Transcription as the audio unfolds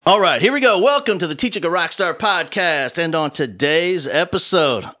All right, here we go. Welcome to the Teaching a Rockstar podcast. And on today's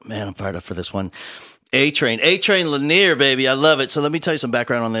episode, man, I'm fired up for this one. A-Train Lanier, baby. I love it. So let me tell you some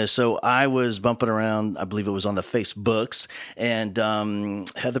background on this. So I was bumping around, I believe it was on the Facebooks, and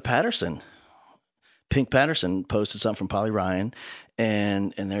Heather Patterson, Pink Patterson, posted something from Polly Ryan.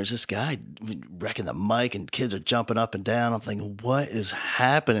 And there's this guy wrecking the mic and kids are jumping up and down. I'm thinking, what is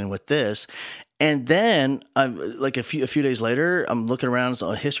happening with this? And then, like a few days later, I'm looking around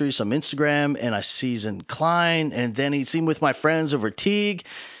on history, some Instagram, and I see Zen Klein, and then he's seen with my friends over Teague,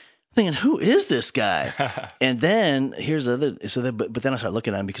 thinking, who is this guy? And then here's but then I start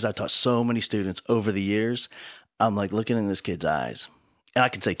looking at him because I've taught so many students over the years. I'm like looking in this kid's eyes, and I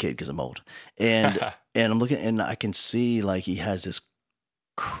can say kid because I'm old, and I'm looking, and I can see like he has this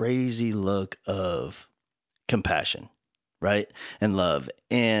crazy look of compassion, right, and love,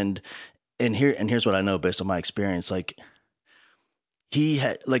 and here's what I know based on my experience. Like he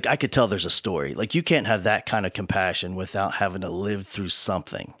had, like I could tell there's a story. Like you can't have that kind of compassion without having to live through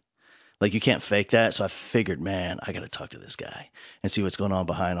something. Like you can't fake that. So I figured, man, I got to talk to this guy and see what's going on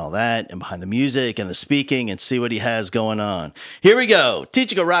behind all that and behind the music and the speaking and see what he has going on. Here we go.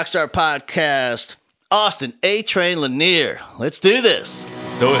 Teaching a Rockstar podcast. Austin A-Train Lanier. Let's do this.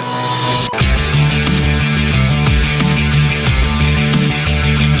 Let's do it.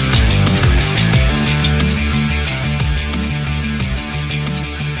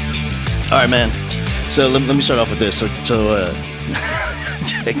 All right, man. So let me start off with this. So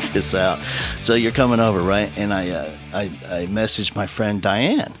check this out. So you're coming over, right? And I messaged my friend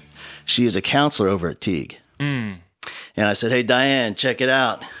Diane. She is a counselor over at Teague. And I said, hey, Diane, check it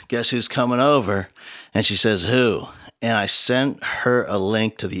out. Guess who's coming over? And she says, who? And I sent her a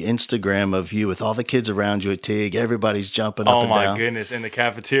link to the Instagram of you with all the kids around you at Teague. Everybody's jumping up and down. Oh, my goodness. In the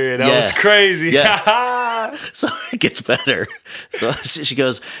cafeteria. That was crazy. Yeah. So it gets better. So she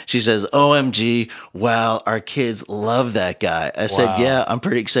says, OMG, wow, our kids love that guy. I said, yeah, I'm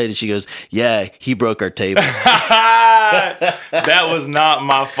pretty excited. She goes, yeah, he broke our table. That was not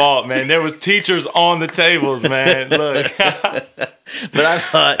my fault, man. There was teachers on the tables, man. Look. But I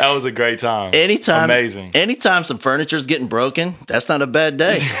thought that was a great time. Amazing. Anytime some furniture's getting broken, that's not a bad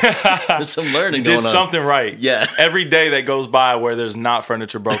day. There's some learning going on. You did something right. Yeah. Every day that goes by where there's not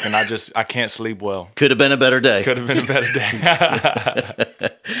furniture broken, I can't sleep well. Could have been a better day. Could have been a better day.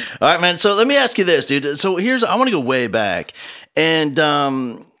 All right, man. So let me ask you this, dude. So I want to go way back. And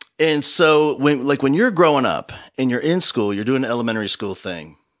so when you're growing up and you're in school, you're doing an elementary school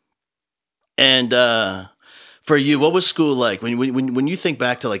thing. And for you, what was school like when you think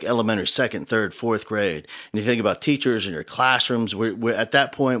back to like elementary, second, third, fourth grade, and you think about teachers and your classrooms? Were at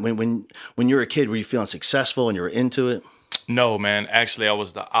that point when you were a kid, were you feeling successful and you were into it? No, man. Actually, I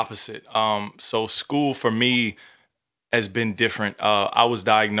was the opposite. So school for me has been different. I was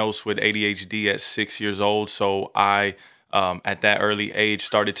diagnosed with ADHD at 6 years old, so I at that early age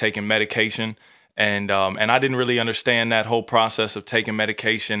started taking medication. And I didn't really understand that whole process of taking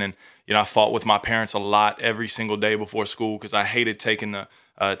medication. And, I fought with my parents a lot every single day before school because I hated taking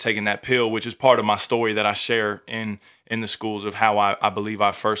that pill, which is part of my story that I share in the schools of how I believe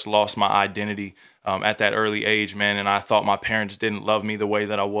I first lost my identity at that early age, man. And I thought my parents didn't love me the way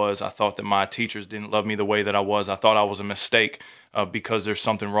that I was. I thought that my teachers didn't love me the way that I was. I thought I was a mistake because there's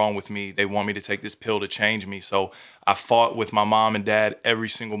something wrong with me. They want me to take this pill to change me. So I fought with my mom and dad every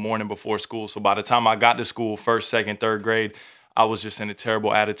single morning before school. So by the time I got to school, first, second, third grade, I was just in a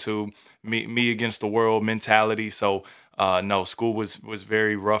terrible attitude, me against the world mentality. So no, school was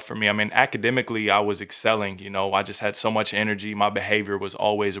very rough for me. I mean, academically, I was excelling. I just had so much energy. My behavior was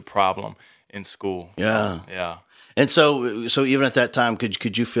always a problem in school. Yeah. So, yeah. And so even at that time,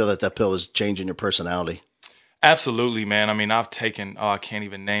 could you feel that pill was changing your personality? Absolutely, man. I mean, I've taken, I can't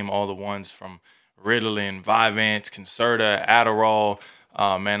even name all the ones from Ritalin, Vyvanse, Concerta, Adderall.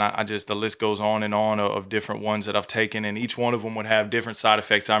 Man, the list goes on and on of different ones that I've taken, and each one of them would have different side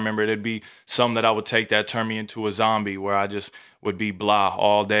effects. I remember there'd be some that I would take that turned me into a zombie, where I just would be blah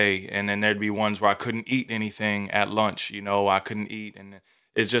all day, and then there'd be ones where I couldn't eat anything at lunch. I couldn't eat, and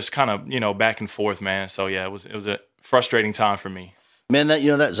it's just kind of back and forth, man. So yeah, it was a frustrating time for me. Man,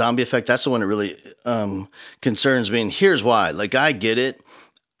 that zombie effect, that's the one that really concerns me, and here's why. Like I get it,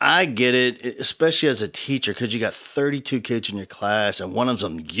 especially as a teacher, because you got 32 kids in your class, and one of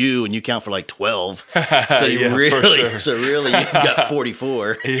them's you, and you count for like 12. So really, you've got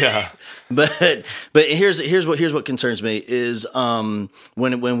 44. Yeah. But here's what concerns me is when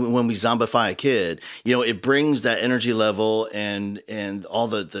we zombify a kid, it brings that energy level and all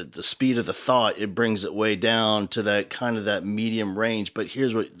the speed of the thought. It brings it way down to that kind of that medium range. But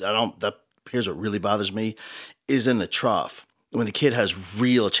here's what really bothers me is in the trough. when the kid has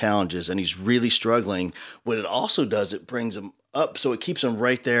real challenges and he's really struggling, what it also does, it brings him up, so it keeps him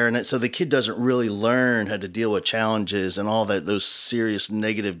right there, and so the kid doesn't really learn how to deal with challenges and all that, those serious,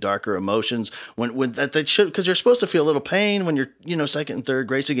 negative, darker emotions. When that they should, because you're supposed to feel a little pain when you're second and third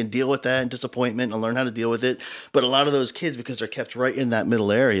grade, so you can deal with that and disappointment and learn how to deal with it. But a lot of those kids, because they're kept right in that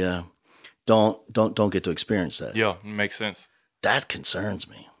middle area, don't get to experience that. Yeah, it makes sense. That concerns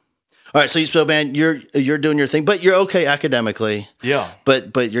me. All right, so man, you're doing your thing, but you're okay academically. Yeah.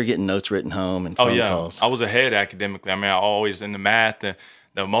 But you're getting notes written home and phone calls. I was ahead academically. I mean, I always in the math,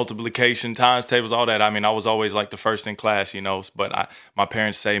 the multiplication, times tables, all that. I mean, I was always like the first in class, But my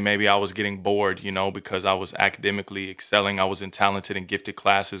parents say maybe I was getting bored, because I was academically excelling. I was in talented and gifted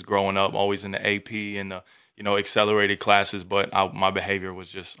classes growing up, always in the AP and the accelerated classes. But my behavior was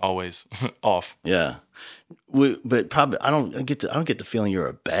just always off. Yeah. But probably I don't get the feeling you're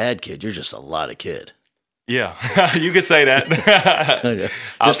a bad kid. You're just a lot of kid. Yeah, you could say that.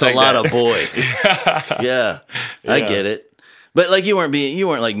 Just a lot that. of boy. Yeah, I get it. But like you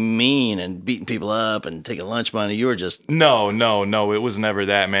weren't like mean and beating people up and taking lunch money. You were just No. It was never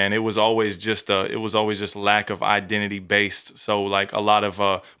that, man. It was always just lack of identity based. So like a lot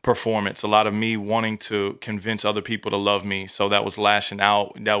of performance, a lot of me wanting to convince other people to love me. So that was lashing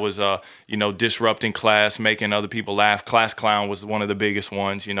out. That was disrupting class, making other people laugh. Class clown was one of the biggest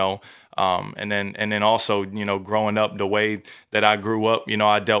ones, And then also, growing up the way that I grew up,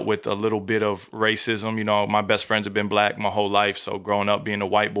 I dealt with a little bit of racism. My best friends have been black my whole life. So growing up being a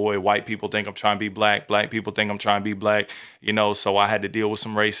white boy, white people think I'm trying to be black. Black people think I'm trying to be black, so I had to deal with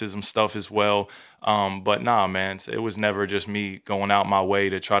some racism stuff as well. But nah, man, it was never just me going out my way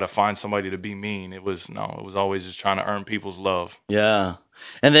to try to find somebody to be mean. It was always just trying to earn people's love. Yeah.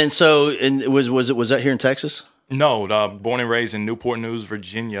 And then was that here in Texas? No, born and raised in Newport News,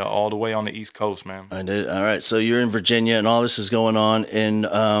 Virginia, all the way on the East Coast, man. I did. All right. So you're in Virginia, and all this is going on.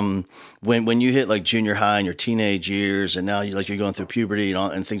 And when you hit like junior high in your teenage years, and now you're going through puberty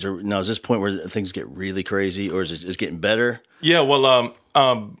and things are now is this point where things get really crazy, or is it getting better? Yeah. Well,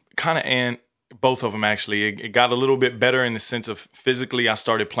 kind of, and both of them actually. It got a little bit better in the sense of physically. I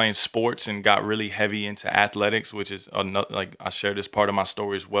started playing sports and got really heavy into athletics, which is like I share this part of my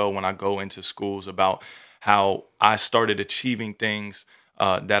story as well when I go into schools about how I started achieving things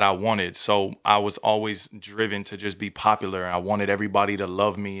that I wanted. So I was always driven to just be popular. I wanted everybody to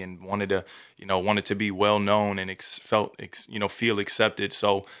love me and wanted to be well known and feel accepted.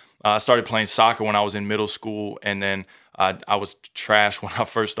 So I started playing soccer when I was in middle school, and then I was trash when I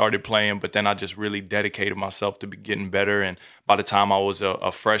first started playing, but then I just really dedicated myself to be getting better. And by the time I was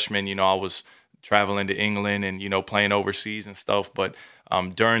a freshman, I was traveling to England and, playing overseas and stuff. But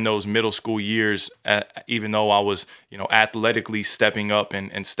during those middle school years, even though I was, athletically stepping up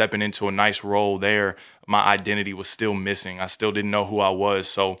and stepping into a nice role there, my identity was still missing. I still didn't know who I was.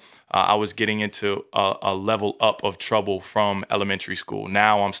 So I was getting into a level up of trouble from elementary school.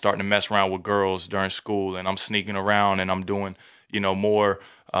 Now I'm starting to mess around with girls during school, and I'm sneaking around and I'm doing, more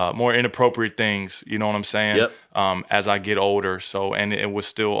inappropriate things. You know what I'm saying? Yep. As I get older. So, and it was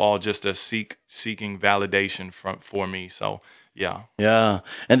still all just a seeking validation for me. So, yeah. Yeah.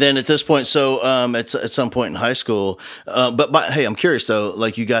 And then at this point, so at some point in high school, but hey, I'm curious though,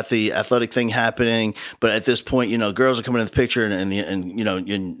 like you got the athletic thing happening, but at this point, girls are coming in the picture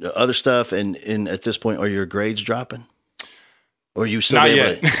and other stuff. And at this point, are your grades dropping? Or are you still Not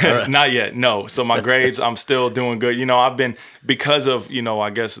able yet. to? Not yet. No. So my grades, I'm still doing good. I've been, because of, I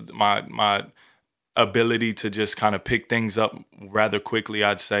guess my ability to just kind of pick things up rather quickly,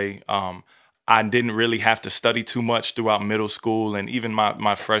 I'd say, I didn't really have to study too much throughout middle school and even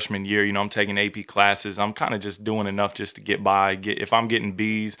my freshman year. I'm taking AP classes. I'm kind of just doing enough just to get by. If I'm getting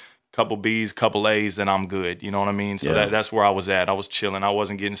B's, couple A's, then I'm good. You know what I mean? So that's where I was at. I was chilling. I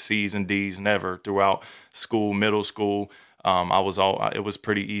wasn't getting C's and D's never throughout school, middle school. It was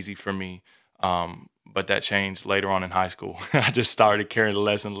pretty easy for me. But that changed later on in high school. I just started caring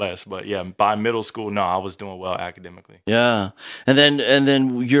less and less. But yeah, by middle school, no, I was doing well academically. Yeah, and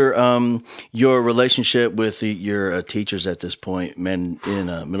then your relationship with your teachers at this point, man, in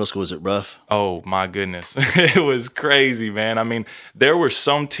middle school, was it rough? Oh my goodness, it was crazy, man. I mean, there were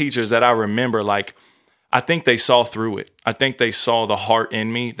some teachers that I remember, like, I think they saw through it. I think they saw the heart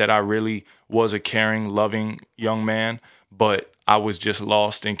in me that I really was a caring, loving young man, but I was just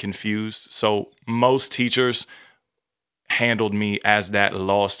lost and confused. So most teachers handled me as that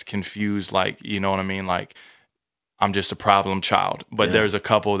lost, confused, like, you know what I mean? Like, I'm just a problem child. But there's a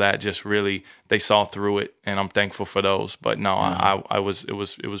couple that just really, they saw through it, and I'm thankful for those. But no, it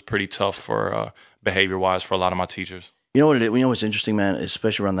was pretty tough for behavior wise for a lot of my teachers. You know what what's interesting, man,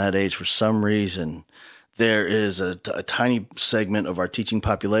 especially around that age, for some reason, there is a tiny segment of our teaching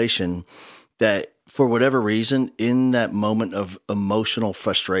population that, for whatever reason, in that moment of emotional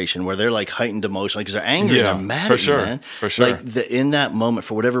frustration, where they're like heightened emotion, because they're angry, they're mad for at you, sure, man. for sure. Like in that moment,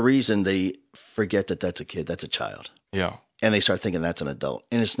 for whatever reason, they forget that that's a kid, that's a child. Yeah. And they start thinking that's an adult,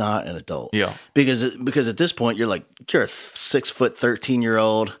 and it's not an adult. Yeah. Because at this point you're a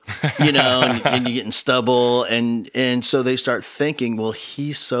 6'13" and you're getting stubble, and so they start thinking, well,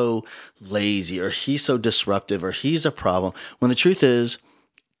 he's so lazy, or he's so disruptive, or he's a problem. When the truth is,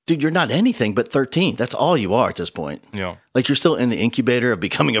 dude, you're not anything but 13. That's all you are at this point. Yeah. Like, you're still in the incubator of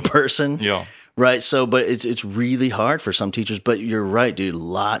becoming a person. Yeah. Right. So, but it's really hard for some teachers, but you're right, dude.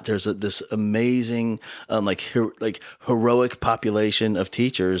 There's this amazing, heroic population of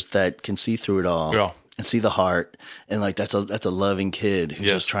teachers that can see through it all. Yeah. And see the heart. And like, that's a loving kid who's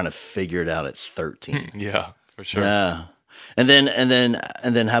Yes. just trying to figure it out at 13. Yeah, for sure. Yeah. And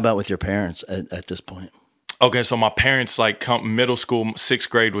then how about with your parents at this point? Okay, so my parents, middle school, sixth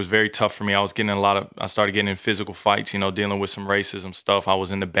grade was very tough for me. I started getting in physical fights, dealing with some racism stuff. I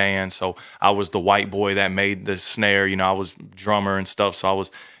was in the band, so I was the white boy that made the snare. I was drummer and stuff, so I was,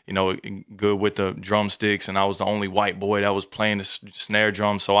 good with the drumsticks, and I was the only white boy that was playing the snare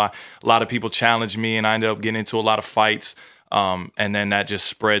drum. So a lot of people challenged me, and I ended up getting into a lot of fights. And then that just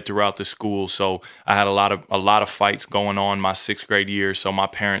spread throughout the school. So I had a lot of fights going on my sixth grade year. So my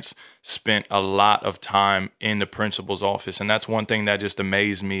parents spent a lot of time in the principal's office. And that's one thing that just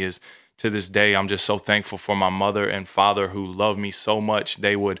amazed me is, to this day, I'm just so thankful for my mother and father who loved me so much.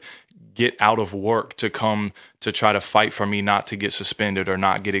 They would get out of work to come to try to fight for me not to get suspended or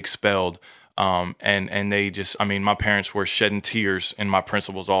not get expelled. And they just, my parents were shedding tears in my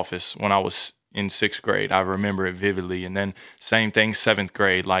principal's office when I was in sixth grade. I remember it vividly. And then same thing, seventh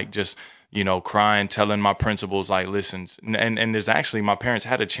grade, crying, telling my principals, listen. And there's actually, my parents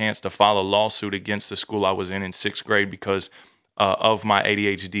had a chance to file a lawsuit against the school I was in sixth grade because of my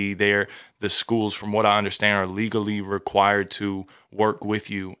ADHD. The schools, from what I understand, are legally required to work with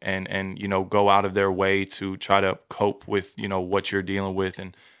you and go out of their way to try to cope with, what you're dealing with.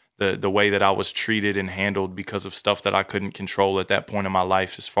 And the way that I was treated and handled because of stuff that I couldn't control at that point in my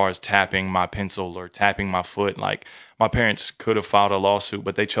life, as far as tapping my pencil or tapping my foot. Like, my parents could have filed a lawsuit,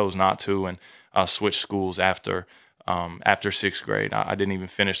 but they chose not to, and switched schools after sixth grade. I didn't even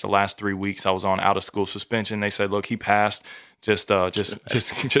finish the last 3 weeks. I was on out of school suspension. They said, "Look, he passed. Just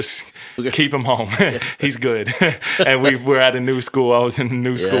keep him home. He's good." And we're at a new school. I was in a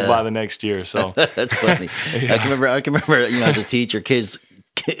new school by the next year. So that's funny. Yeah. I can remember, as a teacher, kids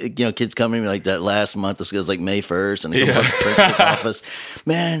coming to me like that last month. This was like May 1st, and they come from the principal's office.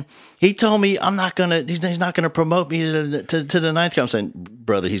 Man, he told me he's not gonna promote me to the ninth grade. I'm saying,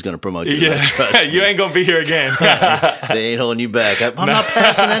 brother, he's gonna promote you. Yeah, trust me. You ain't gonna be here again. They ain't holding you back. I'm not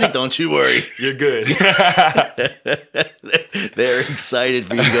passing any. Don't you worry. You're good. They're excited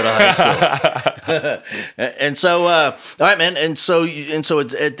for you to go to high school. And so, all right, man. And so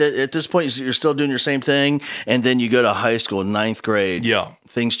at this point, you're still doing your same thing, and then you go to high school, ninth grade. Yeah.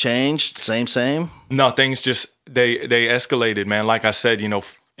 Things changed. Same. No, things just they escalated, man. Like I said,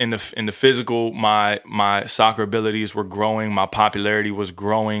 in the physical, my soccer abilities were growing. My popularity was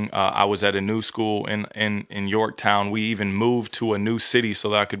growing. I was at a new school in Yorktown. We even moved to a new city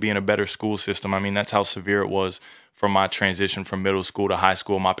so that I could be in a better school system. That's how severe it was from my transition from middle school to high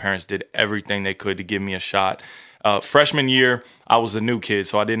school. My parents did everything they could to give me a shot. Freshman year, I was a new kid,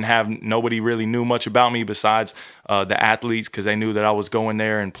 so nobody really knew much about me besides the athletes, because they knew that I was going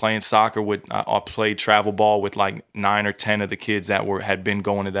there and playing soccer with. I played travel ball with like 9 or 10 of the kids that had been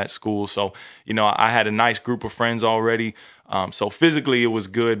going to that school. So I had a nice group of friends already. So physically it was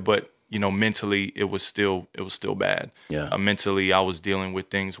good, but mentally it was still bad. Yeah. Mentally, I was dealing with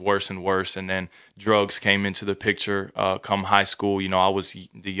things worse and worse, and then drugs came into the picture. Come high school, I was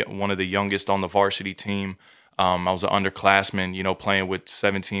one of the youngest on the varsity team. I was an underclassman, playing with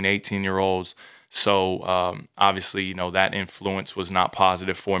 17, 18-year-olds. So obviously, that influence was not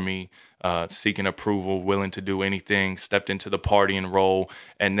positive for me. Seeking approval, willing to do anything, stepped into the partying role.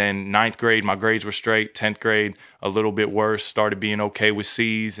 And then ninth grade, my grades were straight. 10th grade, a little bit worse. Started being okay with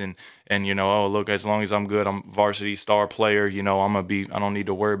C's and oh, look, as long as I'm good, I'm varsity star player. I don't need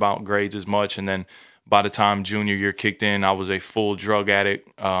to worry about grades as much. And then by the time junior year kicked in, I was a full drug addict.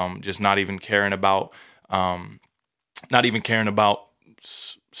 Just not even caring about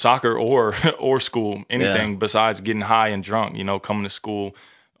soccer or school, anything besides getting high and drunk. Coming to school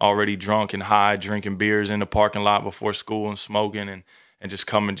already drunk and high, drinking beers in the parking lot before school and smoking and just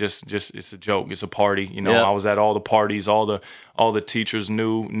come and just it's a joke, it's a party. Yep. I was at all the parties, all the teachers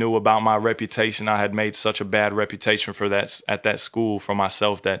knew about my reputation. I had made such a bad reputation for that at that school for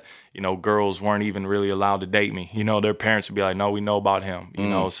myself that girls weren't even really allowed to date me. Their parents would be like, no, we know about him.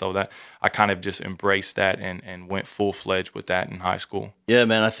 So that I kind of just embraced that and went full fledged with that in high school. Yeah,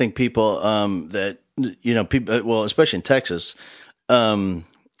 man. I think people that people, well, especially in Texas,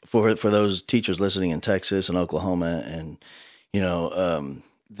 for those teachers listening in Texas and Oklahoma, and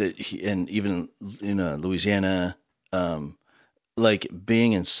and even Louisiana, like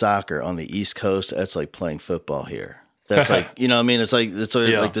being in soccer on the East Coast, that's like playing football here. That's like, I mean, it's like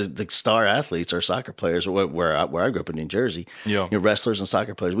like the star athletes are soccer players. Where I grew up in New Jersey, Yeah. wrestlers and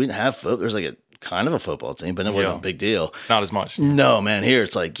soccer players. We didn't have there's like a kind of a football team, but it wasn't a big deal. Not as much. No, man. Here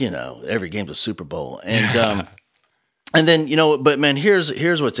it's like every game's a Super Bowl, and and then but man,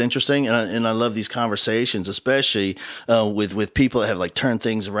 here's what's interesting, and I love these conversations, especially with people that have like turned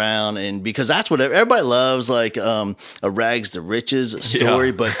things around, and because that's what everybody loves, like a rags to riches story.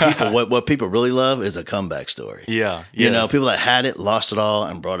 Yeah. But people, what people really love is a comeback story. Yeah, People that had it, lost it all,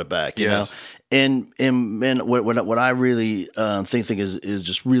 and brought it back. You know, and man, what I really think is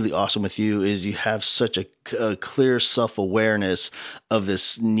just really awesome with you is you have such a clear self awareness of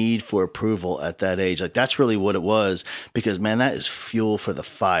this need for approval at that age. Like that's really what it was, because man, that is fuel for the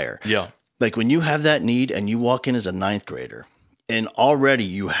fire. Yeah. Like when you have that need and you walk in as a ninth grader, and already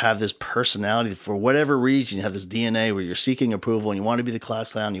you have this personality for whatever reason, you have this DNA where you're seeking approval and you want to be the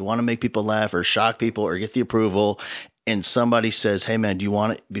class clown, you want to make people laugh or shock people or get the approval. And somebody says, "Hey man, do you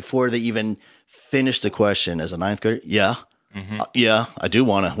want it?" Before they even finish the question as a ninth grader, yeah. Yeah, I do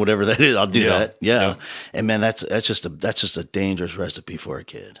want to, whatever that is. I'll do that. Yeah. And man, that's just a dangerous recipe for a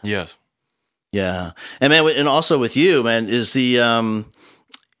kid. Yes. Yeah. And man, and also with you, man,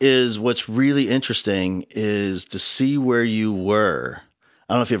 is what's really interesting is to see where you were.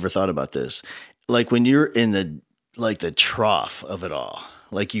 I don't know if you ever thought about this. Like when you're in the trough of it all,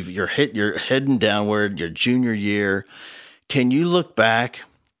 like you're heading downward, your junior year. Can you look back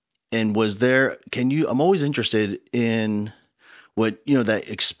and I'm always interested in what, that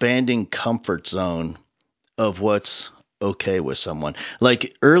expanding comfort zone of what's okay with someone.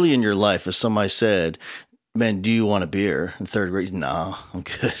 Like early in your life, if somebody said, "Man, do you want a beer?" in third grade, "No, I'm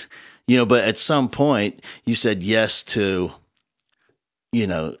good." But at some point you said yes to,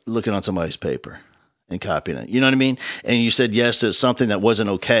 looking on somebody's paper and copying it. You know what I mean? And you said yes to something that wasn't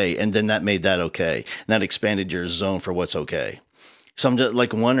okay. And then that made that okay. And that expanded your zone for what's okay. So I'm just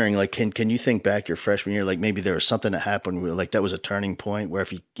like wondering, like, can you think back your freshman year, like maybe there was something that happened where like that was a turning point where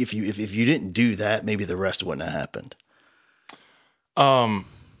if you didn't do that, maybe the rest wouldn't have happened.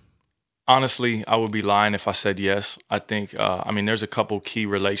 Honestly, I would be lying if I said yes. I think, there's a couple key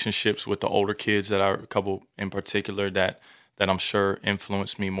relationships with the older kids a couple in particular that I'm sure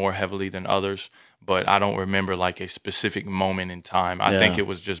influenced me more heavily than others. But I don't remember like a specific moment in time. I think it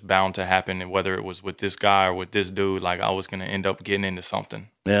was just bound to happen, and whether it was with this guy or with this dude, like I was going to end up getting into something.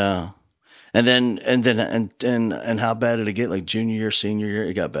 Yeah. And how bad did it get? Like junior year, senior year,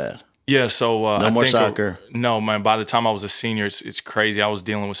 it got bad. Yeah, so No more soccer. No, man. By the time I was a senior, it's crazy. I was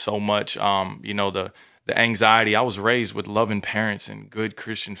dealing with so much. The anxiety. I was raised with loving parents and good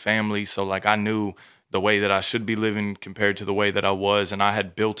Christian families, so like I knew the way that I should be living compared to the way that I was, and I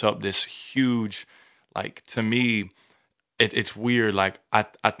had built up this huge, like to me, it's weird. Like I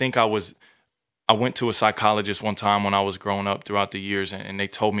think I went to a psychologist one time when I was growing up throughout the years, and they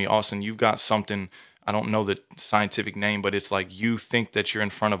told me, Austin, you've got something. I don't know the scientific name, but it's like you think that you're in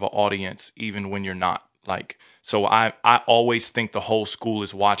front of an audience even when you're not. Like, so I always think the whole school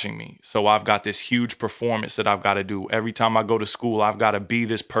is watching me. So I've got this huge performance that I've got to do. Every time I go to school, I've got to be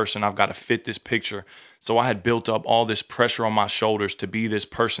this person. I've got to fit this picture. So I had built up all this pressure on my shoulders to be this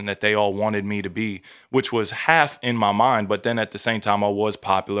person that they all wanted me to be, which was half in my mind. But then at the same time, I was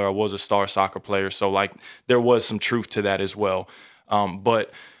popular. I was a star soccer player. So like there was some truth to that as well.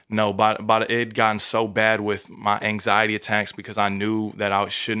 But no, but it had gotten so bad with my anxiety attacks because I knew that I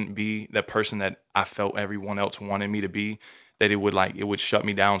shouldn't be that person that I felt everyone else wanted me to be, that it would shut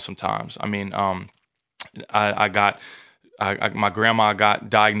me down sometimes. I mean, my grandma got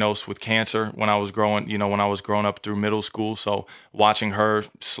diagnosed with cancer when I was growing up through middle school. So watching her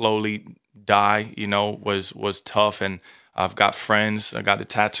slowly die, was tough. And I've got friends. I got the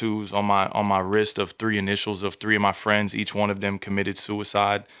tattoos on my wrist of three initials of three of my friends. Each one of them committed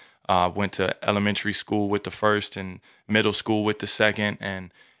suicide. Went to elementary school with the first, and middle school with the second,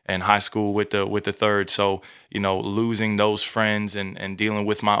 and high school with the third. So losing those friends and dealing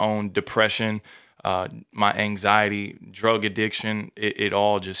with my own depression, my anxiety, drug addiction, it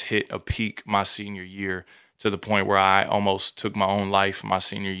all just hit a peak my senior year to the point where I almost took my own life my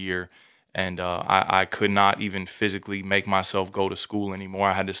senior year. And I could not even physically make myself go to school anymore.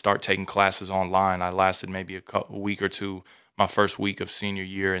 I had to start taking classes online. I lasted maybe a week or two, my first week of senior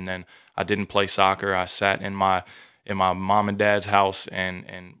year, and then I didn't play soccer. I sat in my mom and dad's house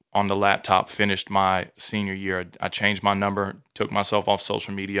and on the laptop finished my senior year. I changed my number, took myself off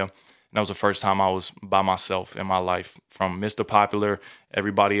social media. And that was the first time I was by myself in my life. From Mr. Popular,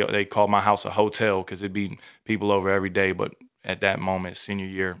 everybody, they called my house a hotel because it'd be people over every day. But at that moment, senior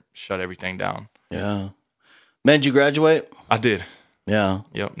year, shut everything down. Yeah. Man, did you graduate? I did. Yeah.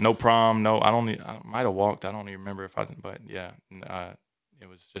 Yep. No prom. No, I might have walked. I don't even remember if I did, but yeah, it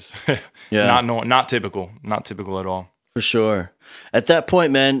was just Yeah. not typical at all. For sure. At that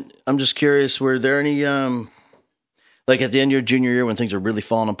point, man, I'm just curious, were there any like at the end of your junior year when things are really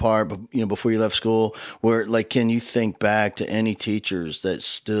falling apart, but before you left school, where like can you think back to any teachers that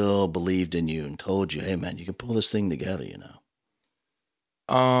still believed in you and told you, "Hey man, you can pull this thing together,"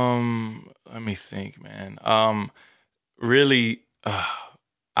 Let me think, man. Really,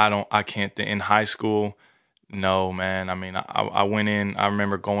 I can't think. In high school, no, man. I mean, I went in, I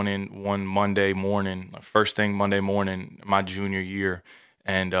remember going in one Monday morning, first thing Monday morning, my junior year,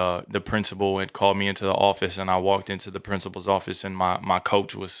 and the principal had called me into the office, and I walked into the principal's office, and my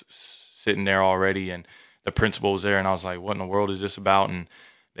coach was sitting there already, and the principal was there, and I was like, what in the world is this about? And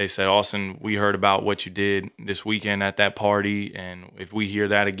they said, Austin, we heard about what you did this weekend at that party, and if we hear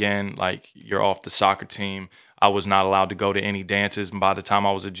that again, like, you're off the soccer team. I was not allowed to go to any dances. And by the time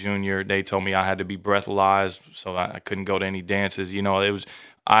I was a junior, they told me I had to be breathalyzed, so I couldn't go to any dances. It was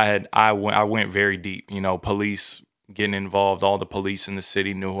I went very deep. Police getting involved. All the police in the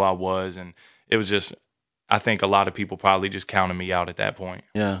city knew who I was, and it was just. I think a lot of people probably just counted me out at that point.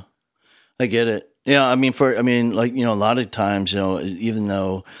 Yeah, I get it. Yeah, I mean, a lot of times, even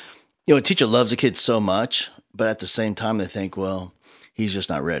though a teacher loves a kid so much, but at the same time, they think, well, he's just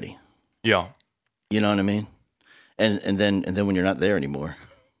not ready. Yeah. You know what I mean? And then when you're not there anymore,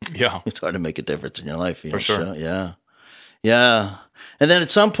 yeah, it's hard to make a difference in your life. For sure. So, yeah, yeah. And then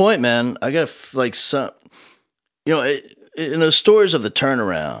at some point, man, I got like some, in those stories of the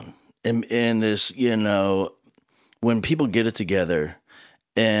turnaround, in this, when people get it together,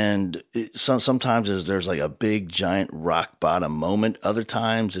 and sometimes there's like a big giant rock bottom moment. Other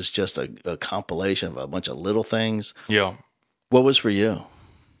times it's just a compilation of a bunch of little things. Yeah. What was for you?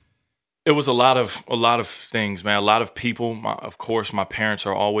 It was a lot of things, man. A lot of people. Of course, my parents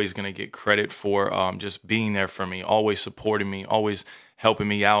are always going to get credit for just being there for me, always supporting me, always helping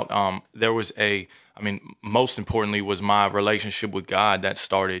me out. Most importantly was my relationship with God that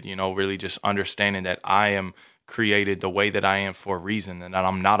started, really just understanding that I am created the way that I am for a reason and that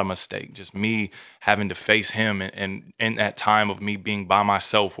I'm not a mistake. Just me having to face him and in that time of me being by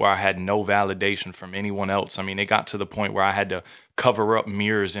myself where I had no validation from anyone else. I mean, it got to the point where I had to cover up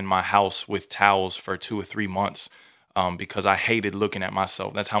mirrors in my house with towels for 2 or 3 months because I hated looking at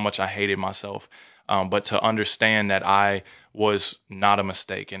myself. That's how much I hated myself. But to understand that I was not a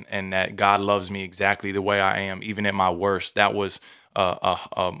mistake and that God loves me exactly the way I am, even at my worst, that was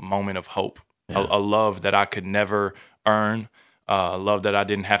a moment of hope. Yeah. A love that I could never earn, a love that I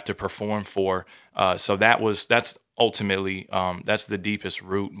didn't have to perform for. So that's ultimately that's the deepest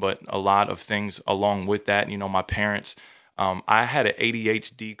root. But a lot of things along with that, my parents. I had an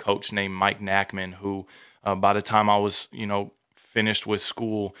ADHD coach named Mike Nackman who, by the time I was, finished with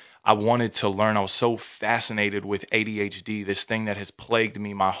school, I wanted to learn. I was so fascinated with ADHD, this thing that has plagued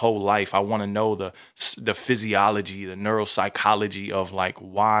me my whole life. I want to know the physiology, the neuropsychology of like,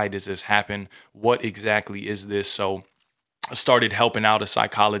 why does this happen? What exactly is this? So I started helping out a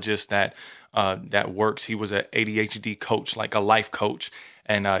psychologist that works. He was an ADHD coach, like a life coach,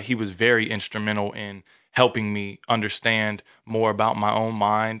 and he was very instrumental in helping me understand more about my own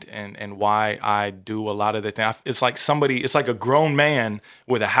mind and why I do a lot of the things. It's like a grown man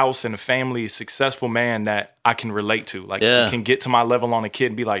with a house and a family, a successful man that I can relate to. Like, yeah. Can get to my level on a kid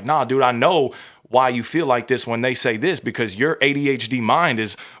and be like, nah, dude, I know why you feel like this when they say this, because your ADHD mind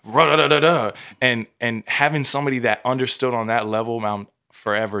is and having somebody that understood on that level, I'm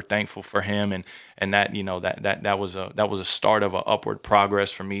forever thankful for him, and that that was a start of an upward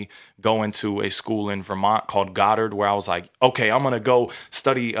progress for me, going to a school in Vermont called Goddard, where I was like, okay, I'm gonna go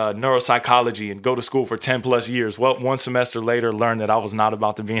study neuropsychology and go to school for 10 plus years. Well, one semester later, learned that I was not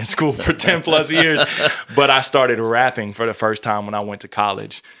about to be in school for 10 plus years, but I started rapping for the first time when I went to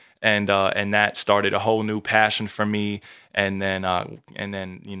college. And that started a whole new passion for me. And then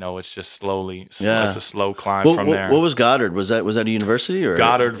it's just slowly, it's a slow climb from there. What was Goddard? Was that a university or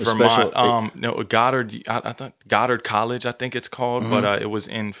Goddard, Vermont? No, Goddard. I thought Goddard College, I think it's called, but it was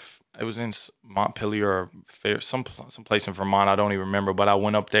in it was in Montpelier or some place in Vermont. I don't even remember, but I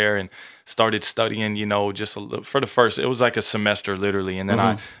went up there and started studying, just for the first, it was like a semester literally. And then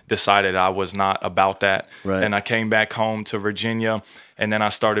I decided I was not about that. Right. And I came back home to Virginia, and then I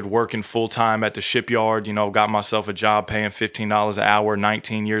started working full time at the shipyard, got myself a job paying $15 an hour,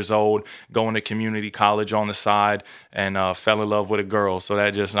 19 years old, going to community college on the side, and fell in love with a girl. So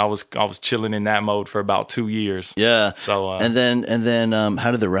that I was chilling in that mode for about 2 years. Yeah. So and then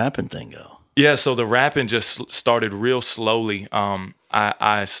how did the rapping thing go? Yeah, so the rapping just started real slowly.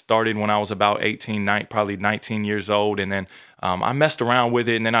 I started when I was about 18, probably 19 years old, and then I messed around with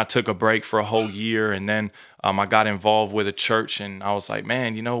it, and then I took a break for a whole year, and then I got involved with a church, and I was like,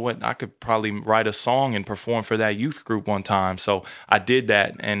 man, you know what? I could probably write a song and perform for that youth group one time. So I did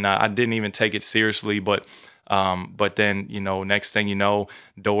that, and I didn't even take it seriously, but then, next thing you know,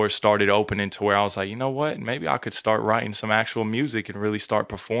 doors started opening to where I was like, you know what? Maybe I could start writing some actual music and really start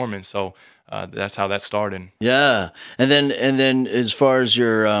performing. So that's how that started. Yeah. And then as far as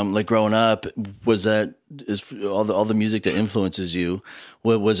your like growing up, was that is all the music that influences you,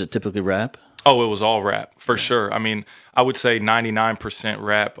 was it typically rap? Oh, it was all rap for sure. I mean, I would say 99%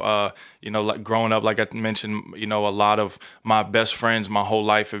 rap. Like growing up, like I mentioned, a lot of my best friends my whole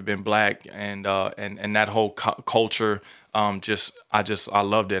life have been black, and that whole culture. I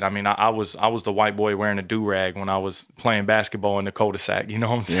loved it. I mean, I was the white boy wearing a do-rag when I was playing basketball in the cul-de-sac. You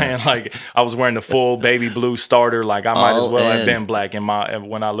know what I'm saying? Yeah. Like I was wearing the full baby blue starter. Like I might as well have been black when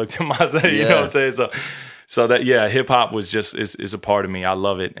I looked at myself. You know what I'm saying? So that, hip hop was is a part of me. I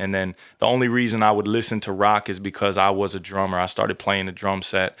love it. And then the only reason I would listen to rock is because I was a drummer. I started playing the drum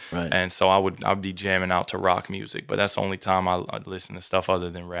set, right. And so I'd be jamming out to rock music. But that's the only time I'd listen to stuff other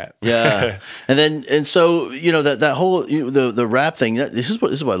than rap. Yeah, and so that whole the rap thing. This is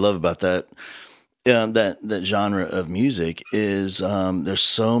what I love about that. That genre of music is there's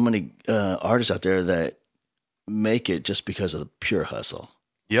so many artists out there that make it just because of the pure hustle.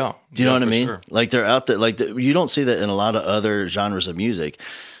 Yeah. Do you know what I mean? Sure. Like they're out there, you don't see that in a lot of other genres of music.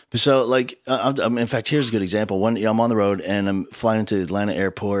 So like, in fact, here's a good example. I'm on the road and I'm flying into the Atlanta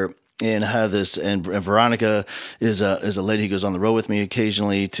airport, and I have this, and Veronica is a lady who goes on the road with me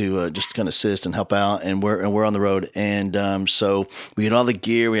occasionally to just kind of assist and help out, and we're on the road, and so we get all the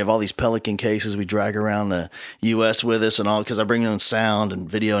gear, we have all these Pelican cases, we drag around the U.S. with us and all, because I bring in sound and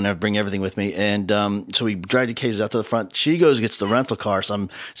video and I bring everything with me, and so we drag the cases out to the front. She gets the rental car, so I'm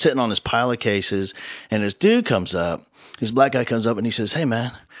sitting on this pile of cases, and this dude comes up, this black guy comes up, and he says, "Hey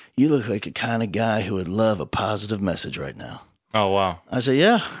man, you look like a kind of guy who would love a positive message right now." Oh, wow. I said,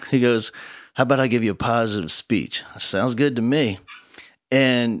 "Yeah." He goes, "How about I give you a positive speech?" Sounds good to me.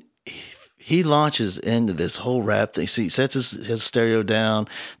 And he launches into this whole rap thing. See, he sets his stereo down,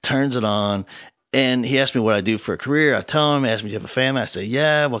 turns it on, and he asked me what I do for a career. I tell him, he asked me, "Do you have a family?" I say,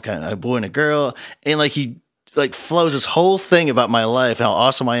 "Yeah." "What kind of a boy and a girl?" And like he flows this whole thing about my life, how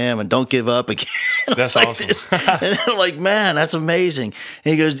awesome I am, and don't give up again. That's like awesome. And I'm like, "Man, that's amazing."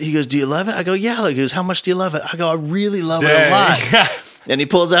 And he goes, "Do you love it?" I go, "Yeah." He goes, "How much do you love it?" I go, "I really love it a lot." And he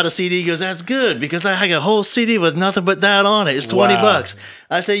pulls out a CD. He goes, "That's good, because I had a whole CD with nothing but that on it. It's $20.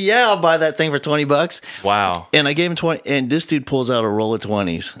 I say, "Yeah, I'll buy that thing for $20. Wow. And I gave him 20. And this dude pulls out a roll of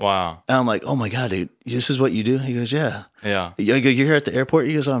 20s. Wow. And I'm like, "Oh my God, dude, this is what you do?" He goes, "Yeah." Yeah. I go, "You're here at the airport?"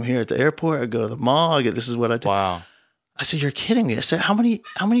 He goes, "I'm here at the airport. I go to the mall. I go, this is what I do." Wow. I said, "You're kidding me." I said, how many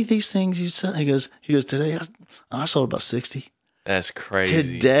of these things you sell?" He goes, "Today I sold about 60. That's crazy.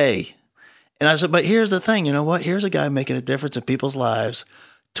 Today." And I said, "But here's the thing. You know what? Here's a guy making a difference in people's lives,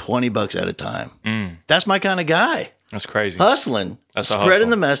 $20 at a time. That's my kind of guy. That's crazy. Hustling, That's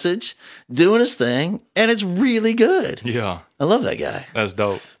spreading the message, doing his thing, and it's really good." Yeah. I love that guy. That's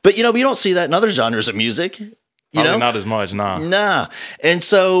dope. But we don't see that in other genres of music. Probably not as much, nah. Nah. And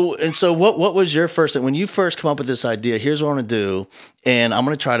so what was your first thing when you first come up with this idea? Here's what I want to do, and I'm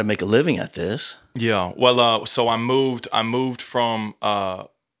going to try to make a living at this. Yeah. Well, so I moved from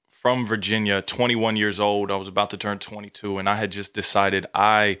Virginia, 21 years old. I was about to turn 22, and I had just decided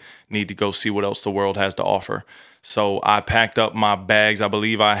I need to go see what else the world has to offer. So I packed up my bags. I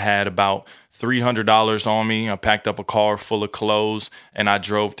believe I had about $300 on me. I packed up a car full of clothes, and I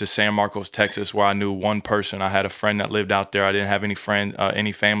drove to San Marcos, Texas, where I knew one person. I had a friend that lived out there. I didn't have any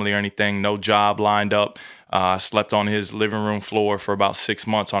any family or anything, no job lined up. I slept on his living room floor for about 6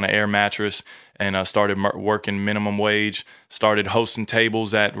 months on an air mattress, and started working minimum wage, started hosting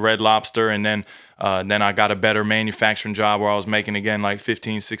tables at Red Lobster, and then Then I got a better manufacturing job where I was making, again, like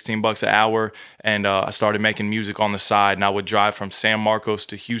 15, 16 bucks an hour. And I started making music on the side. And I would drive from San Marcos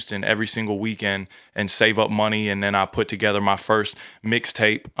to Houston every single weekend and save up money. And then I put together my first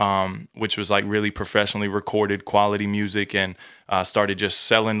mixtape, which was like really professionally recorded quality music. And started just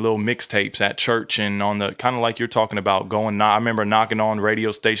selling little mixtapes at church and on the kind of like you're talking about I remember knocking on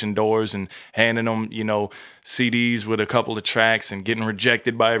radio station doors and handing them, CDs with a couple of tracks and getting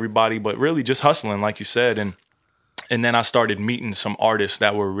rejected by everybody, but really just hustling, like you said. And then I started meeting some artists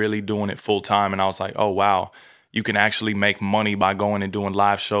that were really doing it full time. And I was like, oh, wow, you can actually make money by going and doing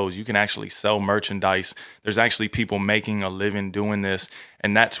live shows. You can actually sell merchandise. There's actually people making a living doing this.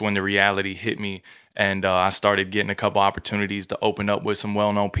 And that's when the reality hit me. And I started getting a couple opportunities to open up with some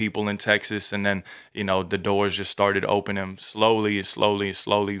well-known people in Texas. And then, the doors just started opening slowly,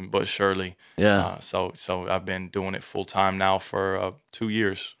 but surely. Yeah. So I've been doing it full time now for 2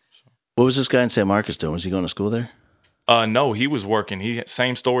 years. What was this guy in San Marcos doing? Was he going to school there? No, he was working.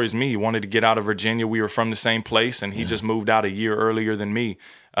 Same story as me. He wanted to get out of Virginia. We were from the same place, and he just moved out a year earlier than me.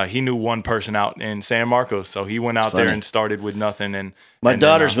 He knew one person out in San Marcos, so he went out there and started with nothing. And my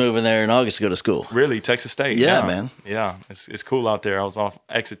daughter's moving there in August to go to school. Really, Texas State? Yeah, man. Yeah, it's cool out there. I was off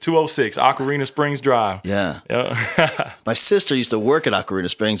exit 206, Ocarina Springs Drive. Yeah. My sister used to work at Ocarina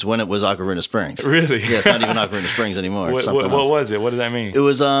Springs when it was Ocarina Springs. Really? Yeah, it's not even Ocarina Springs anymore. What was it? What does that mean? It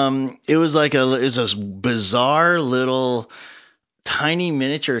was like it's a bizarre little tiny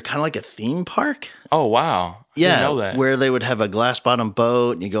miniature, kind of like a theme park. Oh, wow. I didn't know that. Where they would have a glass bottom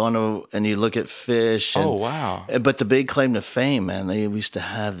boat and you go on and you look at fish. And, oh, wow. But the big claim to fame, man, they used to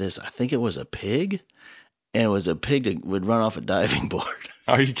have this, I think it was a pig, and it was a pig that would run off a diving board.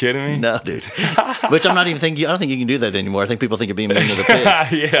 Are you kidding me? No, dude. Which I'm not even thinking. I don't think you can do that anymore. I think people think you're being mean to the pig.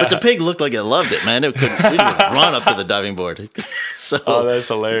 Yeah. But the pig looked like it loved it, man. It could run up to the diving board. Oh, that's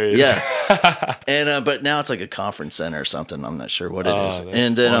hilarious. Yeah. And but now it's like a conference center or something. I'm not sure what it is.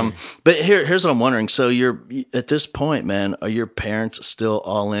 And then funny. but here's what I'm wondering. So you're at this point, man. Are your parents still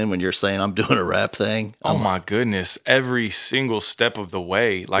all in when you're saying I'm doing a rap thing? Oh my goodness. Every single step of the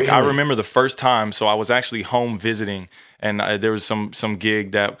way. Like Really? I remember the first time, so I was actually home visiting, and there was some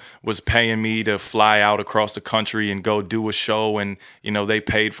gig that was paying me to fly out across the country and go do a show, and they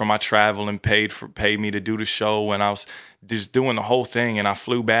paid for my travel and paid me to do the show, and I was just doing the whole thing, and I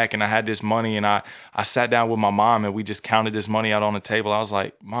flew back and I had this money, and I sat down with my mom and we just counted this money out on the table. I was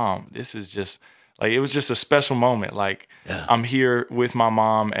like, Mom, this is just like, it was just a special moment. Like, yeah. I'm here with my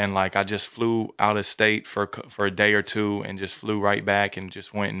mom, and like I just flew out of state for a day or two and just flew right back and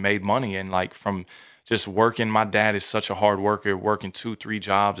just went and made money. And like from just working, my dad is such a hard worker, working 2-3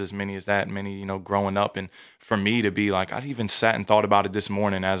 jobs, as many as that, growing up. And for me to be like, I even sat and thought about it this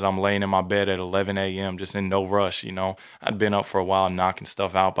morning as I'm laying in my bed at 11 a.m. just in no rush. I'd been up for a while knocking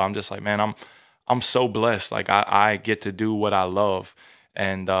stuff out, but I'm just like, man, I'm so blessed. Like I get to do what I love.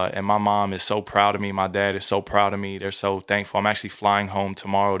 And my mom is so proud of me. My dad is so proud of me. They're so thankful. I'm actually flying home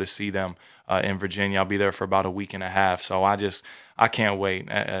tomorrow to see them in Virginia. I'll be there for about a week and a half. So I can't wait.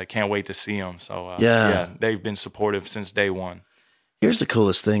 I can't wait to see them. So yeah, they've been supportive since day one. Here's the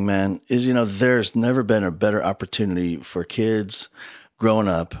coolest thing, man, is, there's never been a better opportunity for kids growing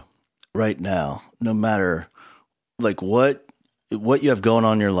up right now, no matter like what you have going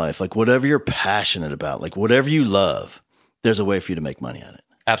on in your life, like whatever you're passionate about, like whatever you love, there's a way for you to make money at it.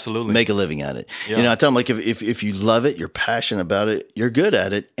 Absolutely. Make a living at it. Yeah. I tell them, like, if you love it, you're passionate about it, you're good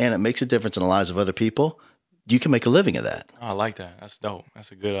at it, and it makes a difference in the lives of other people, you can make a living of that. Oh, I like that. That's dope.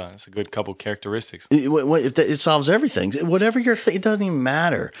 That's a good couple characteristics. It solves everything. Whatever your thing, it doesn't even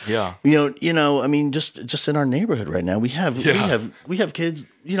matter. Yeah. I mean, just in our neighborhood right now, we have kids,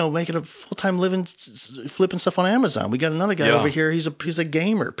 making a full-time living flipping stuff on Amazon. We got another guy over here. He's a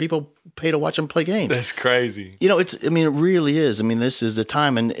gamer. People pay to watch him play games. That's crazy. It really is. I mean, this is the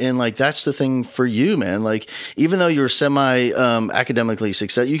time. And like, that's the thing for you, man. Like, even though you were semi academically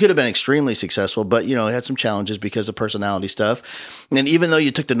successful, you could have been extremely successful, but, had some challenges because of personality stuff. And even though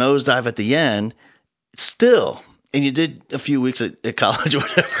you took the nosedive at the end, still, and you did a few weeks at college or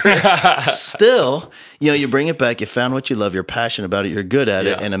whatever, still, you bring it back. You found what you love. You're passionate about it. You're good at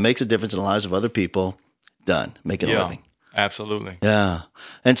it. And it makes a difference in the lives of other people. Done. Making a living. Absolutely. Yeah.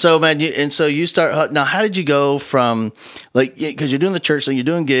 And so, man, you start, now how did you go from like, cause you're doing the church thing, you're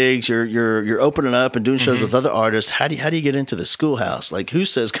doing gigs, you're opening up and doing shows with other artists. How do you get into the schoolhouse? Like, who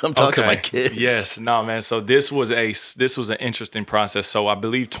says, come talk to my kids? Yes. No, man. So this was an interesting process. So I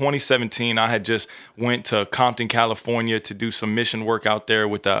believe 2017, I had just went to Compton, California to do some mission work out there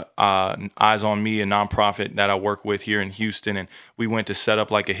with the Eyes on Me, a nonprofit that I work with here in Houston. And we went to set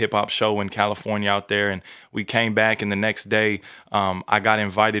up like a hip hop show in California out there. And we came back, and the next next day, I got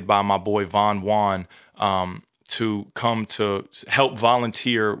invited by my boy Von Juan to come to help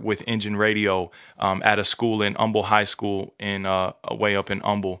volunteer with Engine Radio at a school in Humble High School in way up in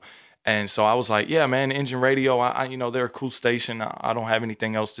Humble. And so I was like, yeah, man, Engine Radio, I they're a cool station. I don't have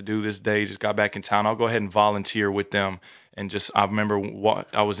anything else to do this day. Just got back in town. I'll go ahead and volunteer with them. And I remember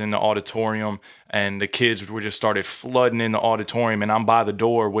I was in the auditorium and the kids were just started flooding in the auditorium, and I'm by the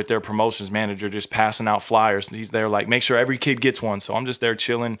door with their promotions manager just passing out flyers. And he's there like, make sure every kid gets one. So I'm just there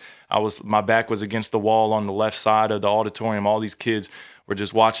chilling. My back was against the wall on the left side of the auditorium. All these kids were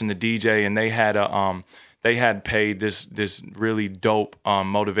just watching the DJ, and they had paid this really dope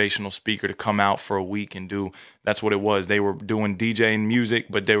motivational speaker to come out for a week and do. That's what it was. They were doing DJing music,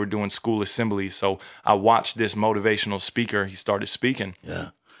 but they were doing school assemblies. So I watched this motivational speaker. He started speaking. Yeah.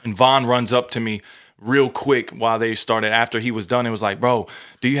 And Vaughn runs up to me real quick while they started. After he was done, it was like, bro,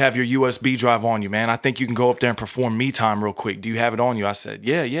 do you have your USB drive on you, man? I think you can go up there and perform Me Time real quick. Do you have it on you? I said,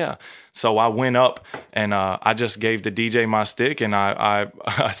 yeah. So I went up and I just gave the DJ my stick, and I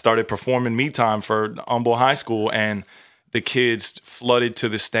started performing Me Time for Humble High School, and the kids flooded to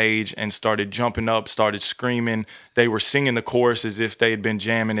the stage and started jumping up, started screaming. They were singing the chorus as if they had been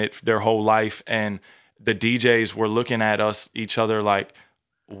jamming it their whole life, and the DJs were looking at each other like,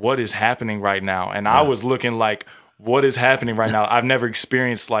 what is happening right now? And I was looking like, what is happening right now? I've never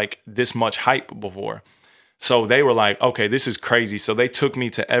experienced like this much hype before. So they were like, okay, this is crazy. So they took me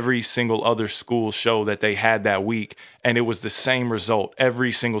to every single other school show that they had that week, and it was the same result.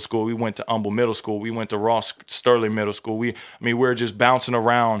 Every single school. We went to Humble Middle School. We went to Ross Sterling Middle School. We were just bouncing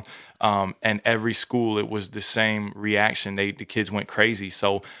around, and every school, it was the same reaction. The kids went crazy.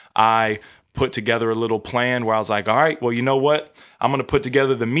 So I put together a little plan where I was like, all right, well, you know what? I'm going to put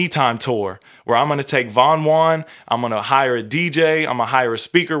together the Me Time tour where I'm going to take Von Juan. I'm going to hire a DJ. I'm going to hire a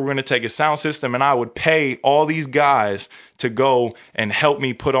speaker. We're going to take a sound system, and I would pay all these guys to go and help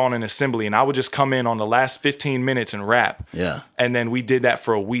me put on an assembly. And I would just come in on the last 15 minutes and rap. Yeah. And then we did that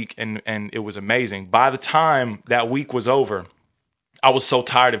for a week, and it was amazing. By the time that week was over, I was so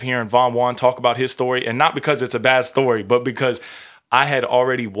tired of hearing Von Juan talk about his story, and not because it's a bad story, but because I had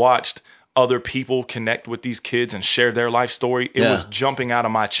already watched other people connect with these kids and share their life story. It was jumping out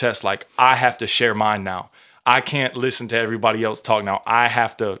of my chest like, I have to share mine now. I can't listen to everybody else talk now. I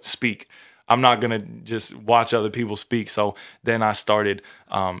have to speak. I'm not going to just watch other people speak. So then I started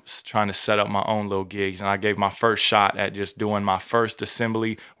trying to set up my own little gigs, and I gave my first shot at just doing my first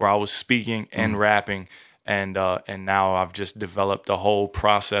assembly where I was speaking and rapping. And now I've just developed a whole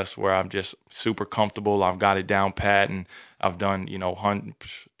process where I'm just super comfortable. I've got it down pat, and I've done,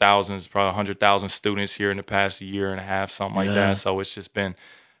 thousands, probably 100,000 students here in the past year and a half, something like that. So it's been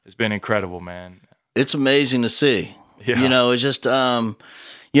incredible, man. It's amazing to see. Yeah. It's just,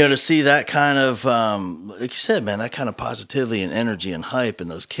 to see that kind of, like you said, man, that kind of positivity and energy and hype in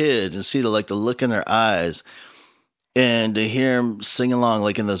those kids, and see the look in their eyes, and to hear them sing along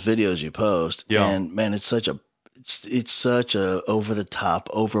like in those videos you post. Yeah. And man, it's such a over the top,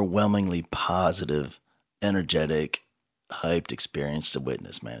 overwhelmingly positive, energetic, hyped experience to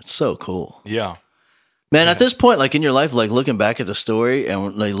witness, man. It's so cool. Yeah. Man, at this point, like in your life, like looking back at the story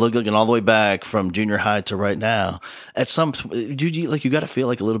and like looking all the way back from junior high to right now, at some you got to feel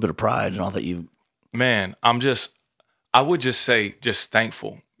like a little bit of pride and all that you. Man, I would just say just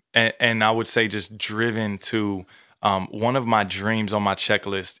thankful, and I would say just driven to. One of my dreams on my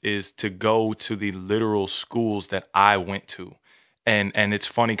checklist is to go to the literal schools that I went to. And it's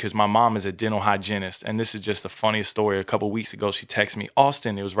funny because my mom is a dental hygienist, and this is just the funniest story. A couple of weeks ago, she texted me,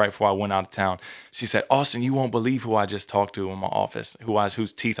 Austin. It was right before I went out of town. She said, Austin, you won't believe who I just talked to in my office,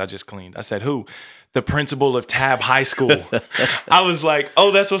 whose teeth I just cleaned. I said, who? The principal of Tab High School. I was like,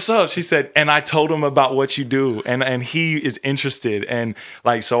 oh, that's what's up. She said, and I told him about what you do, and he is interested. And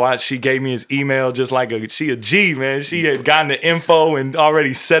she gave me his email, just like she a G, man. She had gotten the info and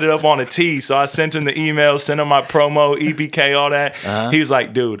already set it up on a T. So I sent him the email, sent him my promo, EPK, all that. He was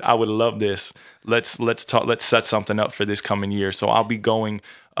like, dude, I would love this. Let's talk. Let's set something up for this coming year. So I'll be going.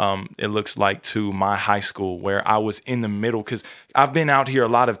 It looks like to my high school where I was in the middle, because I've been out here a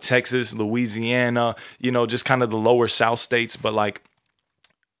lot of Texas, Louisiana, just kind of the lower South states. But like,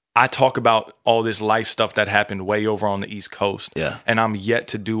 I talk about all this life stuff that happened way over on the East Coast. Yeah. And I'm yet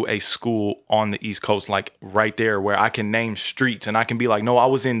to do a school on the East Coast, like right there where I can name streets and I can be like, no, I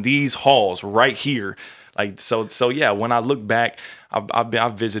was in these halls right here. Like, so yeah, when I look back,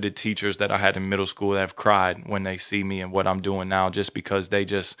 I've visited teachers that I had in middle school that have cried when they see me and what I'm doing now, just because they're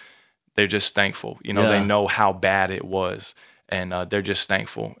just thankful. They know how bad it was, and they're just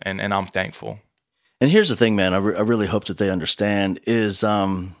thankful, and I'm thankful. And here's the thing, man, I really hope that they understand is,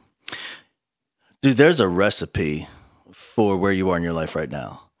 dude, there's a recipe for where you are in your life right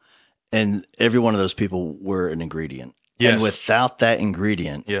now. And every one of those people were an ingredient. Yes. And without that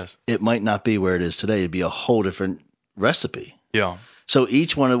ingredient, Yes. it might not be where it is today. It'd be a whole different recipe. Yeah. So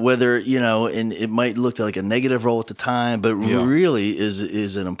each one of whether, and it might look like a negative role at the time, but really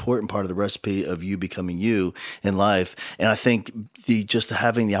is an important part of the recipe of you becoming you in life. And I think just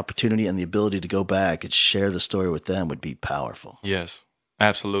having the opportunity and the ability to go back and share the story with them would be powerful. Yes,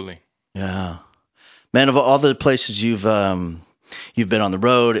 absolutely. Yeah. Man, of all the places you've been on the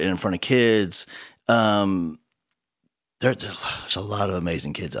road and in front of kids, there's a lot of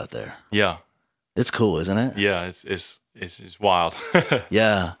amazing kids out there. Yeah. It's cool, isn't it? Yeah, it's wild.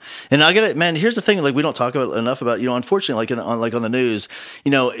 Yeah. And I get it, man. Here's the thing, like we don't talk about enough about, unfortunately, like on the news,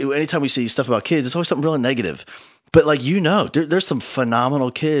 anytime we see stuff about kids, it's always something really negative. But like, there's some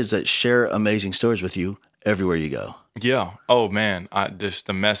phenomenal kids that share amazing stories with you everywhere you go. Yeah. Oh man, just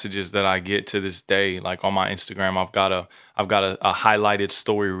the messages that I get to this day, like on my Instagram, I've got a highlighted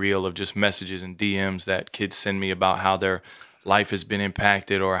story reel of just messages and DMs that kids send me about how their life has been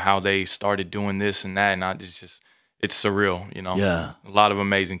impacted or how they started doing this and that, and it's surreal, Yeah. A lot of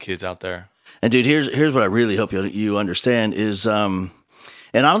amazing kids out there. And dude, here's what I really hope you understand is, and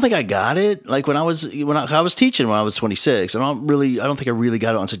I don't think I got it. Like when I was teaching when I was 26, I don't think I really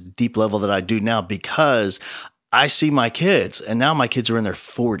got it on such a deep level that I do now, because I see my kids, and now my kids are in their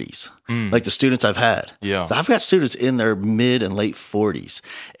 40s, like the students I've had. Yeah. So I've got students in their mid and late 40s.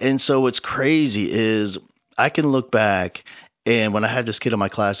 And so what's crazy is I can look back, and when I had this kid in my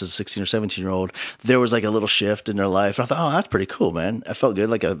class as a 16 or 17-year-old, there was like a little shift in their life. And I thought, oh, that's pretty cool, man. I felt good.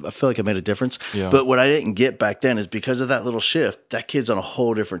 Like I feel like I made a difference. Yeah. But what I didn't get back then is because of that little shift, that kid's on a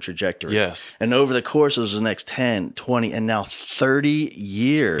whole different trajectory. Yes. And over the course of the next 10, 20, and now 30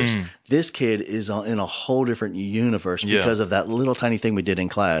 years, this kid is in a whole different universe because of that little tiny thing we did in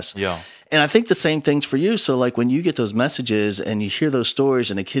class. Yeah. And I think the same thing's for you. So like when you get those messages and you hear those stories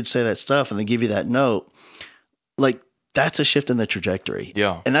and the kids say that stuff and they give you that note, like that's a shift in the trajectory.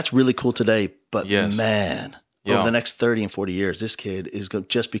 Yeah. And that's really cool today. But man, Yeah. over the next 30 and 40 years, this kid is going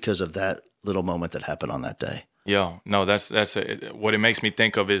just because of that little moment that happened on that day. Yeah, no, what it makes me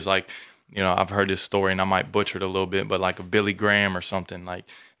think of is like, I've heard this story and I might butcher it a little bit, but like a Billy Graham or something, like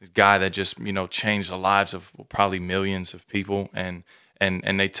this guy that just, changed the lives of probably millions of people. And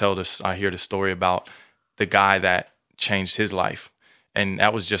they tell this, I hear the story about the guy that changed his life. And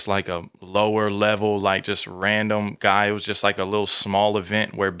that was just like a lower level, like just random guy. It was just like a little small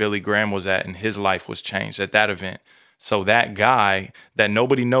event where Billy Graham was at and his life was changed at that event. So that guy that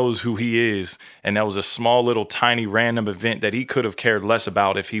nobody knows who he is, and that was a small little tiny random event that he could have cared less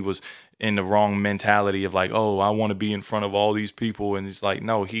about if he was in the wrong mentality of like, oh, I want to be in front of all these people. And it's like,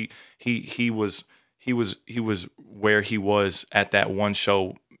 no, he was where he was at that one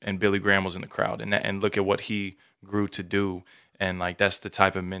show and Billy Graham was in the crowd, and look at what he grew to do. And like that's the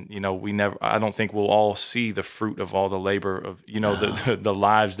type of I don't think we'll all see the fruit of all the labor of the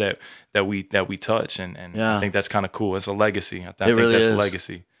lives that we touch, and I think that's kind of cool. It's a legacy. I think really that's is. a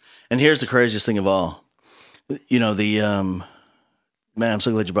legacy. And here's the craziest thing of all, man, I'm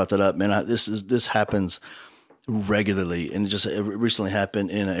so glad you brought that up, man. This happens regularly, and it recently happened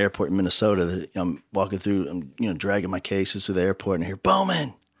in an airport in Minnesota. That I'm walking through, I'm dragging my cases through the airport, and I hear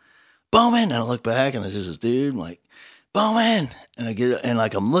Bowman, and I look back, and it's just this dude. I'm like, Bowman, and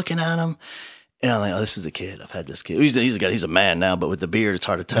like I'm looking at him, and I'm like, oh, this is a kid. I've had this kid. He's a man now, but with the beard, it's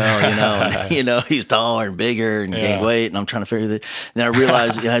hard to tell, And, he's taller and bigger and gained weight, and I'm trying to figure that. Then I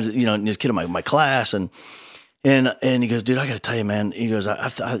realized, this kid in my class, and he goes, dude, I got to tell you, man. He goes,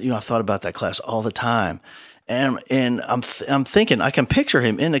 I've thought about that class all the time. And I'm thinking I can picture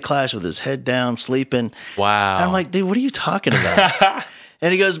him in the class with his head down, sleeping. Wow. And I'm like, dude, what are you talking about?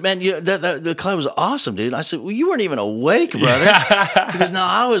 And he goes, man, the class was awesome, dude. I said, well, you weren't even awake, brother. He goes, no,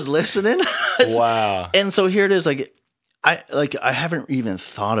 I was listening. Wow. And so here it is. I haven't even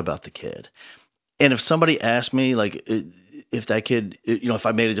thought about the kid. And if somebody asked me, like, if that kid, if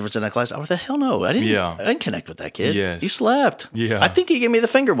I made a difference in that class, I would say, hell no, I didn't connect with that kid. Yes. He slept. Yeah. I think he gave me the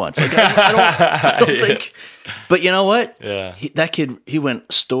finger once. Like, I don't think, but you know what? Yeah. That kid, he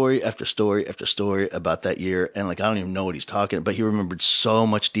went story after story after story about that year. And like, I don't even know what he's talking about, but he remembered so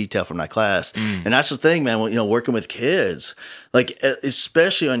much detail from that class. And that's the thing, man, when, working with kids, like,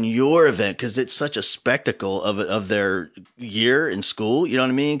 especially on your event, because it's such a spectacle of their year in school, you know what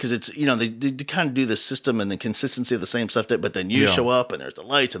I mean? Because it's, they kind of do the system and the consistency of the same stuff, but then you show up and there's the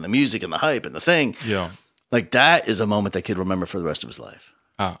lights and the music and the hype and the thing. Yeah. Like that is a moment that kid remember for the rest of his life.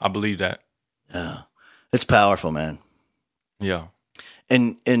 I believe that. Yeah. It's powerful, man. Yeah.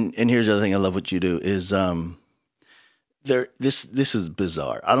 And here's the other thing I love what you do is this is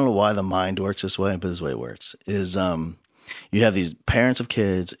bizarre. I don't know why the mind works this way, but this is the way it works. Is You have these parents of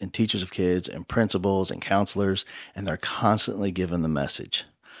kids and teachers of kids and principals and counselors, and they're constantly given the message.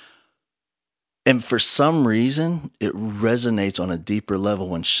 And for some reason, it resonates on a deeper level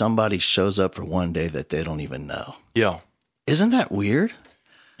when somebody shows up for one day that they don't even know. Yeah. Isn't that weird?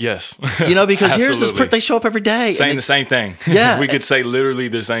 Yes. Because here's this, Absolutely. they show up every day. Saying the same thing. Yeah. We could say literally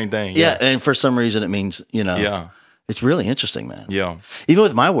the same thing. Yeah. And for some reason, it means, Yeah. it's really interesting, man. Yeah. Even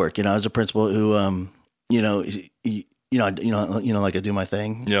with my work, as a principal who, like I do my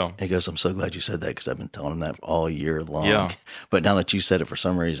thing. Yeah. And he goes, I'm so glad you said that because I've been telling him that all year long. Yeah. But now that you said it, for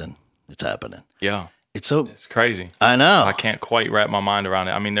some reason, it's happening. Yeah. It's crazy. I know. I can't quite wrap my mind around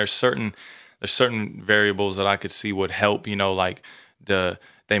it. I mean, there's certain variables that I could see would help, like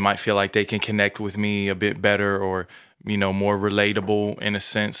they might feel like they can connect with me a bit better or, more relatable in a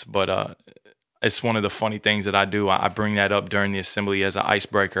sense. But it's one of the funny things that I do. I bring that up during the assembly as an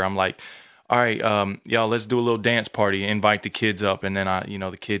icebreaker. I'm like, all right, y'all, let's do a little dance party. Invite the kids up, and then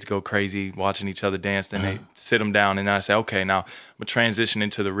the kids go crazy watching each other dance. Then they sit them down, and then I say, okay, now I'm gonna transition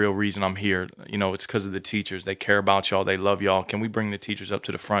into the real reason I'm here. It's because of the teachers. They care about y'all. They love y'all. Can we bring the teachers up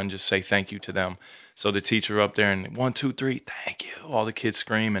to the front and just say thank you to them? So the teacher up there and 1, 2, 3, thank you. All the kids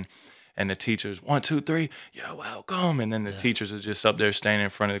scream and the teachers 1, 2, 3, you're welcome. And then the teachers are just up there standing in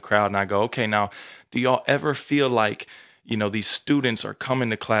front of the crowd, and I go, okay, now do y'all ever feel like these students are coming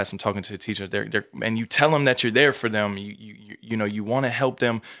to class? I'm talking to the teacher. They're and you tell them that you're there for them. You want to help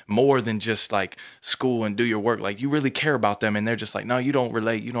them more than just like school and do your work. Like you really care about them, and they're just like, no, you don't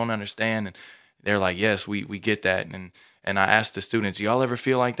relate, you don't understand. And they're like, yes, we get that. And I asked the students, y'all ever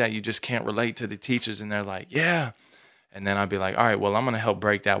feel like that? You just can't relate to the teachers, and they're like, yeah. And then I'd be like, all right, well, I'm going to help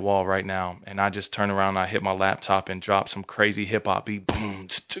break that wall right now. And I just turn around, I hit my laptop and drop some crazy hip hop beat. Boom,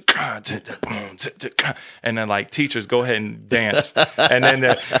 and then like, teachers, go ahead and dance. And then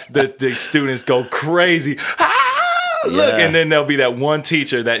the students go crazy. Look, and then there'll be that one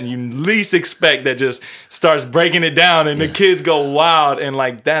teacher that you least expect that just starts breaking it down, and the kids go wild. And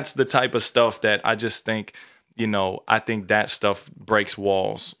like, that's the type of stuff that I just think, I think that stuff breaks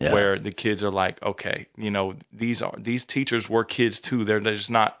walls where the kids are like, okay, these teachers were kids too. They're just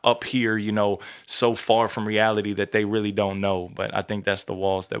not up here, so far from reality that they really don't know. But I think that's the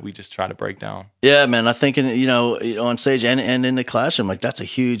walls that we just try to break down. Yeah, man. I think, on stage and in the classroom, like that's a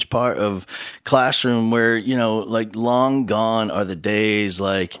huge part of classroom where, like long gone are the days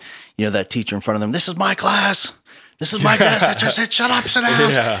like, that teacher in front of them, this is my class. This is my class. I just said, shut up, sit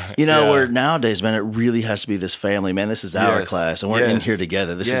down. Where nowadays, man, it really has to be this family, man. This is our class, and we're in here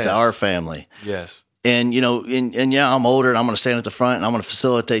together. This is our family. Yes. And, I'm older, and I'm going to stand at the front, and I'm going to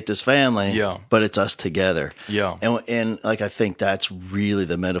facilitate this family. Yeah. But it's us together. Yeah. And like, I think that's really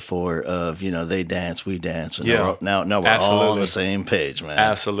the metaphor of, they dance, we dance. And now we're Absolutely. all on the same page, man.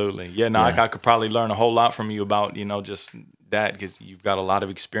 Absolutely. Yeah, I could probably learn a whole lot from you about, just that, because you've got a lot of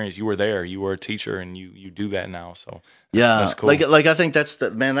experience. You were there, you were a teacher, and you do that now. So that's cool. Like I think that's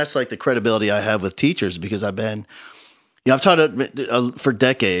like the credibility I have with teachers, because I've been, I've taught for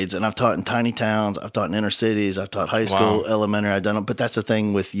decades, and I've taught in tiny towns, I've taught in inner cities, I've taught high school, elementary, I've done it. But that's the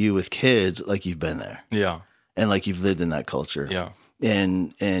thing with kids, like you've been there. Yeah. And like you've lived in that culture. Yeah.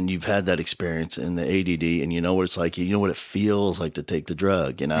 And you've had that experience in the ADD, and you know what it's like, you know what it feels like to take the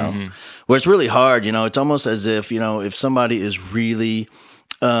drug, where it's really hard, it's almost as if, if somebody is really,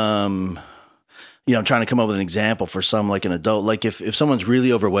 I'm trying to come up with an example for some, like an adult, like if someone's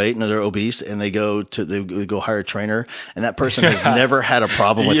really overweight and they're obese and they go hire a trainer, and that person has never had a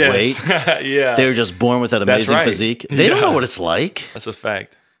problem with weight. Yeah. They're just born with that amazing physique. They don't know what it's like. That's a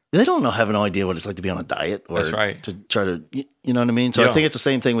fact. They don't have no idea what it's like to be on a diet or That's right. to try to, you know what I mean? So I think it's the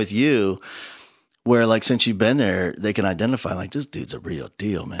same thing with you, where like, since you've been there, they can identify like, this dude's a real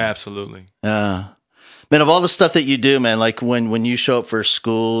deal, man. Absolutely. Man, of all the stuff that you do, man, like when you show up for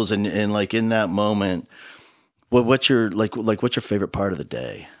schools and like in that moment, what's your favorite part of the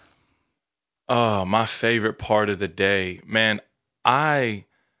day? Oh, my favorite part of the day, man, I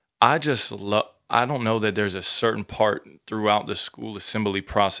just love, I don't know that there's a certain part throughout the school assembly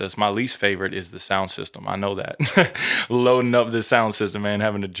process. My least favorite is the sound system. I know that. Loading up the sound system, man,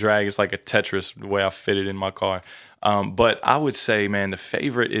 having to drag, it's like a Tetris the way I fit it in my car. But I would say, man, the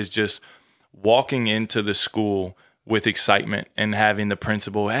favorite is just walking into the school with excitement and having the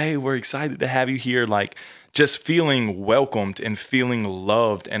principal, hey, we're excited to have you here. Like just feeling welcomed and feeling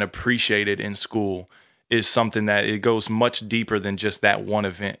loved and appreciated in school is something that it goes much deeper than just that one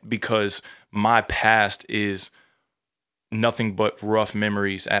event, because my past is nothing but rough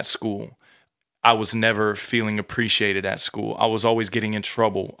memories at school. I was never feeling appreciated at school. I was always getting in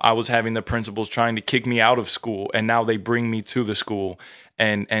trouble. I was having the principals trying to kick me out of school, and now they bring me to the school,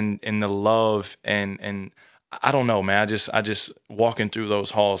 and the love and I don't know, man. I just walking through those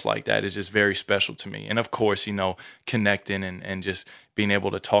halls like that is just very special to me. And of course, connecting and just being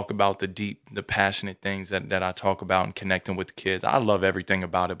able to talk about the passionate things that I talk about and connecting with the kids. I love everything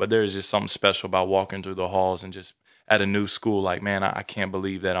about it, but there's just something special about walking through the halls and just at a new school. Like, man, I can't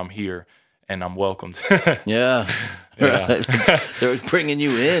believe that I'm here and I'm welcomed. Yeah. Yeah. Right. They're bringing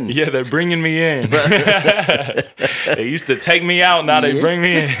you in. Yeah, they're bringing me in. They used to take me out. Now they bring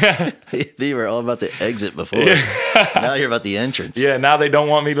me in. They were all about the exit before. Yeah. Now you're about the entrance. Yeah, now they don't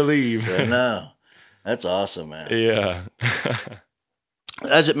want me to leave. I know. That's awesome, man. Yeah.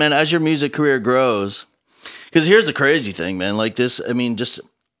 As your music career grows, because here's the crazy thing, man. Like this, I mean, just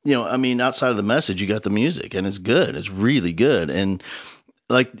outside of the message, you got the music, and it's good. It's really good. And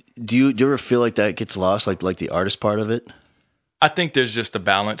like, do you ever feel like that gets lost, like the artist part of it? I think there's just a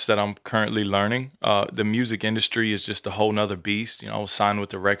balance that I'm currently learning. The music industry is just a whole nother beast. I was signed with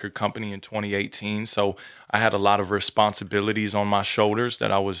the record company in 2018, so I had a lot of responsibilities on my shoulders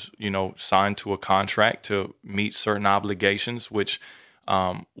that I was, signed to a contract to meet certain obligations, which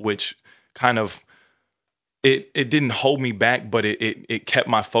kind of it didn't hold me back, but it kept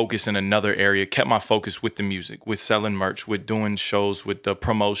my focus in another area, kept my focus with the music, with selling merch, with doing shows, with the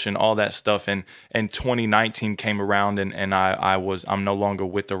promotion, all that stuff. And 2019 came around and I'm no longer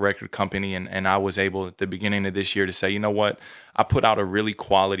with the record company. And I was able at the beginning of this year to say, you know what, I put out a really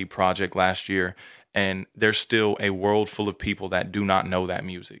quality project last year, and there's still a world full of people that do not know that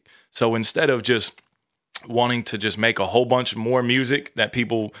music. So instead of just wanting to just make a whole bunch more music that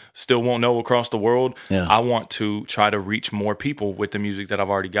people still won't know across the world, Yeah. I want to try to reach more people with the music that I've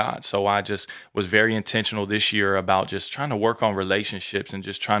already got. So I just was very intentional this year about just trying to work on relationships and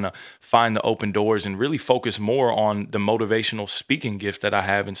just trying to find the open doors and really focus more on the motivational speaking gift that I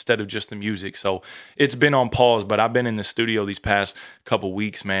have instead of just the music. So it's been on pause, but I've been in the studio these past couple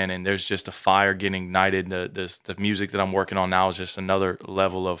weeks, man, and there's just a fire getting ignited. The music that I'm working on now is just another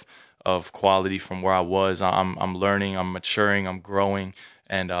level of quality from where I was. I'm learning, I'm maturing, I'm growing,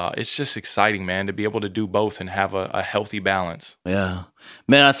 and it's just exciting, man, to be able to do both and have a healthy balance. Yeah,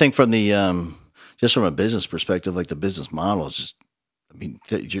 man. I think from the just from a business perspective, like the business model is just. I mean,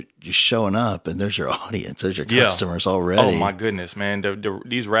 you're showing up, and there's your audience, there's your customers already. Oh my goodness, man!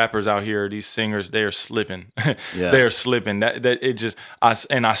 These rappers out here, these singers, they are slipping. Yeah. They are slipping. That it just I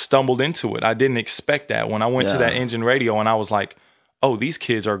stumbled into it. I didn't expect that when I went to that Engine Radio, and I was like, oh, these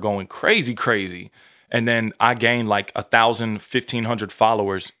kids are going crazy. And then I gained like 1,000, 1,500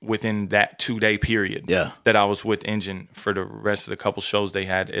 followers within that 2-day period that I was with Engine for the rest of the couple shows they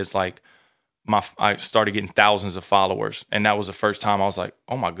had. It's like I started getting thousands of followers, and that was the first time I was like,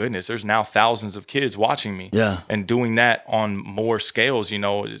 oh my goodness, there's now thousands of kids watching me. Yeah. And doing that on more scales,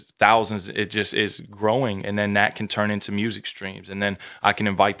 thousands, it just is growing, and then that can turn into music streams, and then I can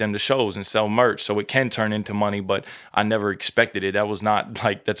invite them to shows and sell merch, so it can turn into money. But I never expected it. That's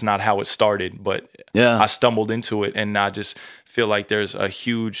not how it started, but I stumbled into it, and I just feel like there's a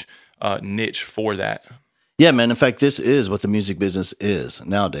huge niche for that. Yeah, man. In fact, this is what the music business is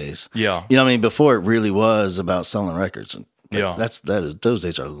nowadays. Yeah. Before it really was about selling records. Yeah. Those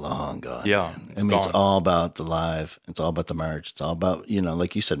days are long gone. Yeah. It's all about the live. It's all about the merch. It's all about,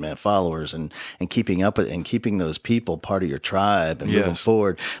 like you said, man, followers and keeping up with and keeping those people part of your tribe and moving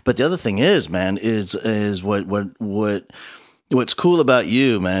forward. But the other thing is, man, is what's cool about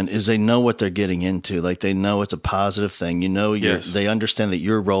you, man, is they know what they're getting into. Like they know it's a positive thing. They understand that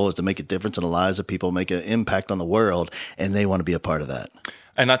your role is to make a difference in the lives of people, make an impact on the world, and they want to be a part of that.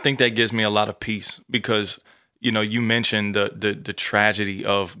 And I think that gives me a lot of peace because, you mentioned the tragedy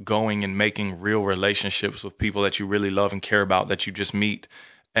of going and making real relationships with people that you really love and care about that you just meet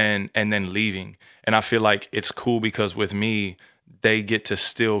and then leaving. And I feel like it's cool because with me, they get to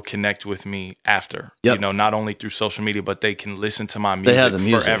still connect with me after, not only through social media, but they can listen to my music, they have the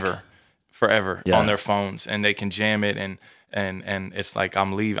music forever on their phones, and they can jam it. And it's like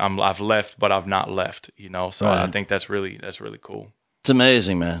I've left, but I've not left, So right. I think that's really cool. It's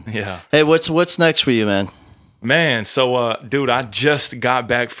amazing, man. Yeah. Hey, what's next for you, man? Man, so dude, I just got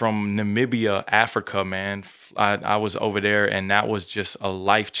back from Namibia, Africa, man. I was over there, and that was just a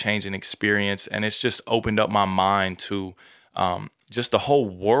life-changing experience, and it's just opened up my mind to just the whole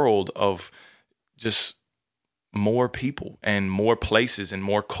world of just more people and more places and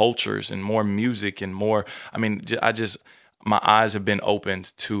more cultures and more music and more. I mean, my eyes have been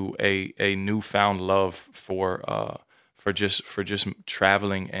opened to a newfound love for just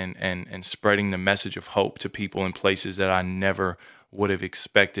traveling and spreading the message of hope to people in places that I never would have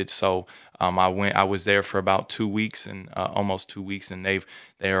expected. So I was there for about 2 weeks and almost 2 weeks, and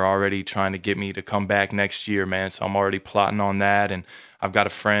they're already trying to get me to come back next year, man. So I'm already plotting on that. And I've got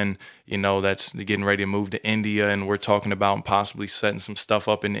a friend, that's getting ready to move to India, and we're talking about possibly setting some stuff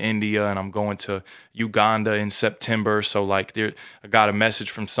up in India. And I'm going to Uganda in September. So like, I got a message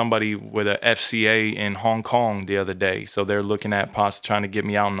from somebody with a FCA in Hong Kong the other day. So they're looking at possibly trying to get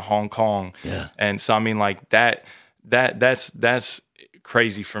me out in Hong Kong. Yeah. And so I mean, like that's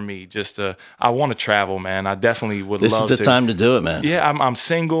crazy for me. I want to travel, man. I definitely would love to. This is the time to do it, man. Yeah, I'm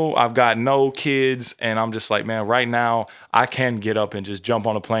single. I've got no kids, and I'm just like, man, right now I can get up and just jump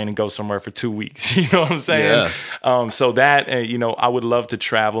on a plane and go somewhere for 2 weeks. You know what I'm saying? Yeah. So that, I would love to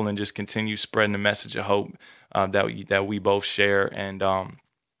travel and just continue spreading the message of hope that we both share, and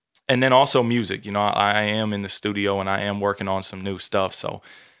then also music. I am in the studio and I am working on some new stuff.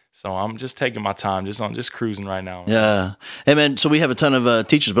 So I'm just taking my time, just cruising right now. Yeah. Hey, man, so we have a ton of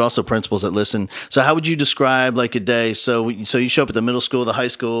teachers, but also principals that listen. So how would you describe like a day? So you show up at the middle school, the high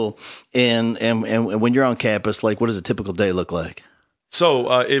school, and when you're on campus, like what does a typical day look like?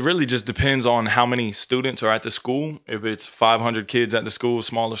 So it really just depends on how many students are at the school. If it's 500 kids at the school,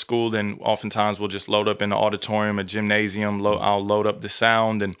 smaller school, then oftentimes we'll just load up in the auditorium, a gymnasium. I'll load up the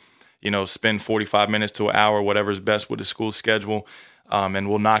sound and, spend 45 minutes to an hour, whatever's best with the school schedule. And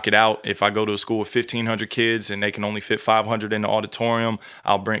we'll knock it out. If I go to a school with 1,500 kids and they can only fit 500 in the auditorium,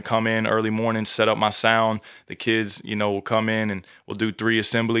 I'll come in early morning, set up my sound. The kids, will come in and we'll do 3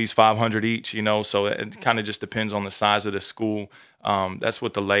 assemblies, 500 each, So it kind of just depends on the size of the school. That's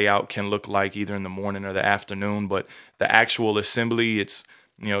what the layout can look like either in the morning or the afternoon. But the actual assembly, it's,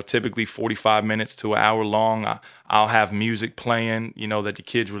 typically 45 minutes to an hour long. I'll have music playing, that the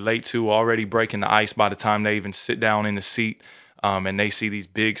kids relate to, already breaking the ice by the time they even sit down in the seat. And they see these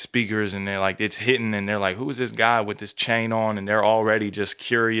big speakers and they're like, it's hitting, and they're like, who is this guy with this chain on? And they're already just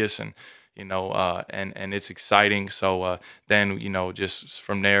curious, and and it's exciting. So then just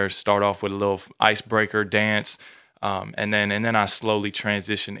from there, start off with a little icebreaker dance. And then I slowly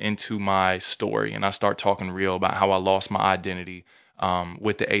transition into my story, and I start talking real about how I lost my identity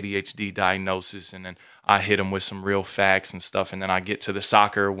with the ADHD diagnosis, and then I hit them with some real facts and stuff, and then I get to the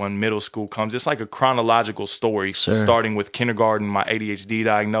soccer when middle school comes. It's like a chronological story, starting with kindergarten, my ADHD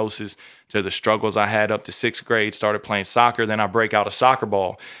diagnosis, to the struggles I had up to 6th grade, started playing soccer. Then I break out a soccer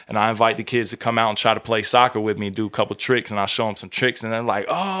ball, and I invite the kids to come out and try to play soccer with me, do a couple tricks, and I show them some tricks, and they're like,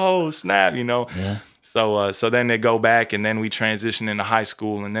 oh, snap, Yeah. So then they go back, and then we transition into high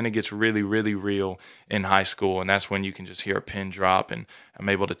school, and then it gets really, really real in high school, and that's when you can just hear a pin drop, and I'm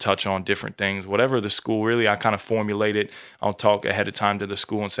able to touch on different things. Whatever the school, really, I kind of formulate it. I'll talk ahead of time to the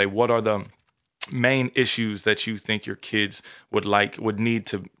school and say, what are the main issues that you think your kids would need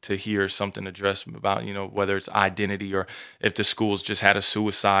to hear something addressed about, whether it's identity, or if the school's just had a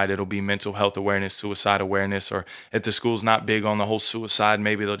suicide, it'll be mental health awareness, suicide awareness. Or if the school's not big on the whole suicide,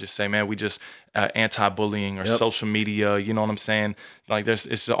 maybe they'll just say, man, we just anti-bullying or social media, you know what I'm saying? Like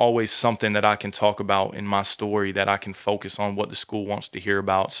it's always something that I can talk about in my story, that I can focus on what the school wants to hear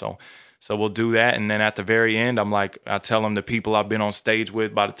about. So we'll do that, and then at the very end, I tell them the people I've been on stage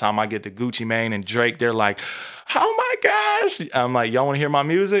with. By the time I get to Gucci Mane and Drake, they're like, "Oh my gosh!" I'm like, "Y'all want to hear my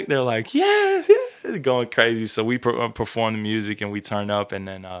music?" They're like, "Yes, yes!" Going crazy. So we perform the music and we turn up, and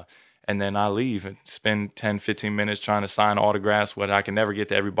then I leave and spend 10, 15 minutes trying to sign autographs. What I can never get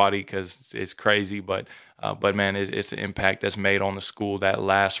to everybody because it's crazy, but man, it's an impact that's made on the school that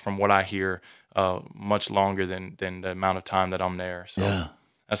lasts, from what I hear, much longer than the amount of time that I'm there. So. Yeah.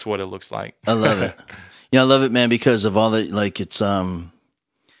 That's what it looks like. I love it. I love it, man, because of all the, like, it's kind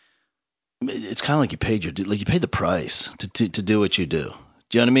of like you paid the price to do what you do.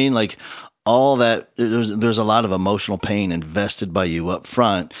 Do you know what I mean? Like all that, there's a lot of emotional pain invested by you up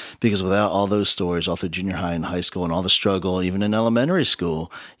front, because without all those stories all through junior high and high school and all the struggle, even in elementary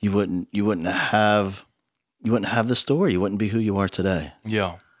school, you wouldn't have the story. You wouldn't be who you are today.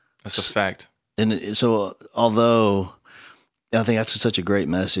 Yeah, that's a fact. And so, although I think that's such a great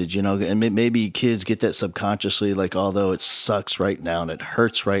message, and maybe kids get that subconsciously, like, although it sucks right now and it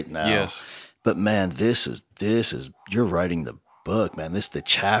hurts right now. Yes. But man, this is, you're writing the book, man. This, the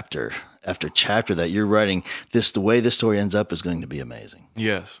chapter after chapter that you're writing, the way this story ends up is going to be amazing.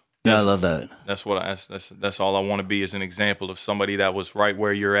 Yes. Yeah, I love that. That's what that's all I want to be, is an example of somebody that was right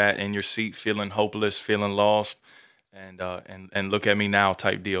where you're at in your seat, feeling hopeless, feeling lost. And look at me now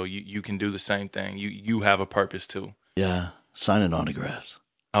type deal. You can do the same thing. You have a purpose too. Yeah. Signing autographs.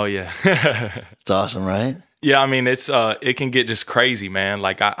 Oh yeah. It's awesome, right? Yeah, I mean, it can get just crazy, man.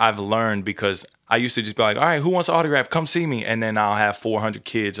 Like I've learned, because I used to just be like, all right, who wants an autograph? Come see me. And then I'll have 400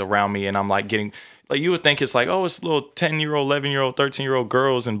 kids around me, and I'm like getting Like you would think it's like, oh, it's little 10-year-old, 11-year-old, 13-year-old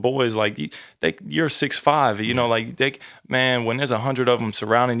girls and boys. Like you're 6'5", you know, like man, when there's 100 of them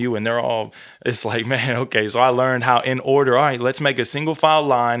surrounding you and they're all, it's like, man, okay. So I learned how in order, all right, let's make a single file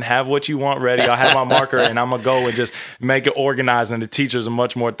line, have what you want ready. I'll have my marker and I'm gonna go and just make it organized. And the teachers are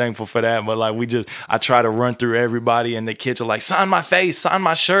much more thankful for that. But like I try to run through everybody and the kids are like, sign my face, sign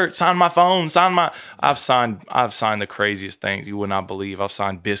my shirt, sign my phone, I've signed the craziest things you would not believe. I've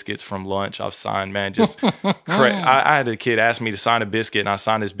signed biscuits from lunch. I've signed, man, just I had a kid ask me to sign a biscuit and I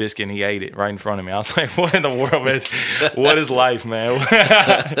signed his biscuit and he ate it right in front of me. I was like, what in the world, man? What is life, man?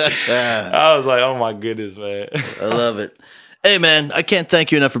 I was like, oh my goodness, man. I love it. Hey, man, I can't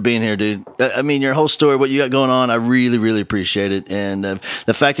thank you enough for being here, dude. I mean, your whole story, what you got going on, I really, really appreciate it. And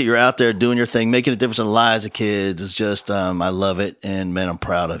the fact that you're out there doing your thing, making a difference in the lives of kids is just, I love it. And, man, I'm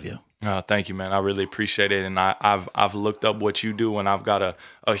proud of you. Oh, thank you, man. I really appreciate it. And I've looked up what you do and I've got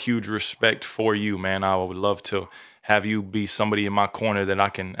a huge respect for you, man. I would love to have you be somebody in my corner that I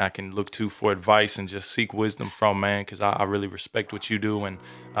can look to for advice and just seek wisdom from, man, because I really respect what you do. And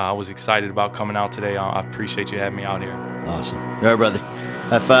I was excited about coming out today. I appreciate you having me out here. Awesome. All right, brother.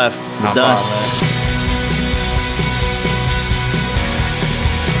 High five. We're done. High five, man.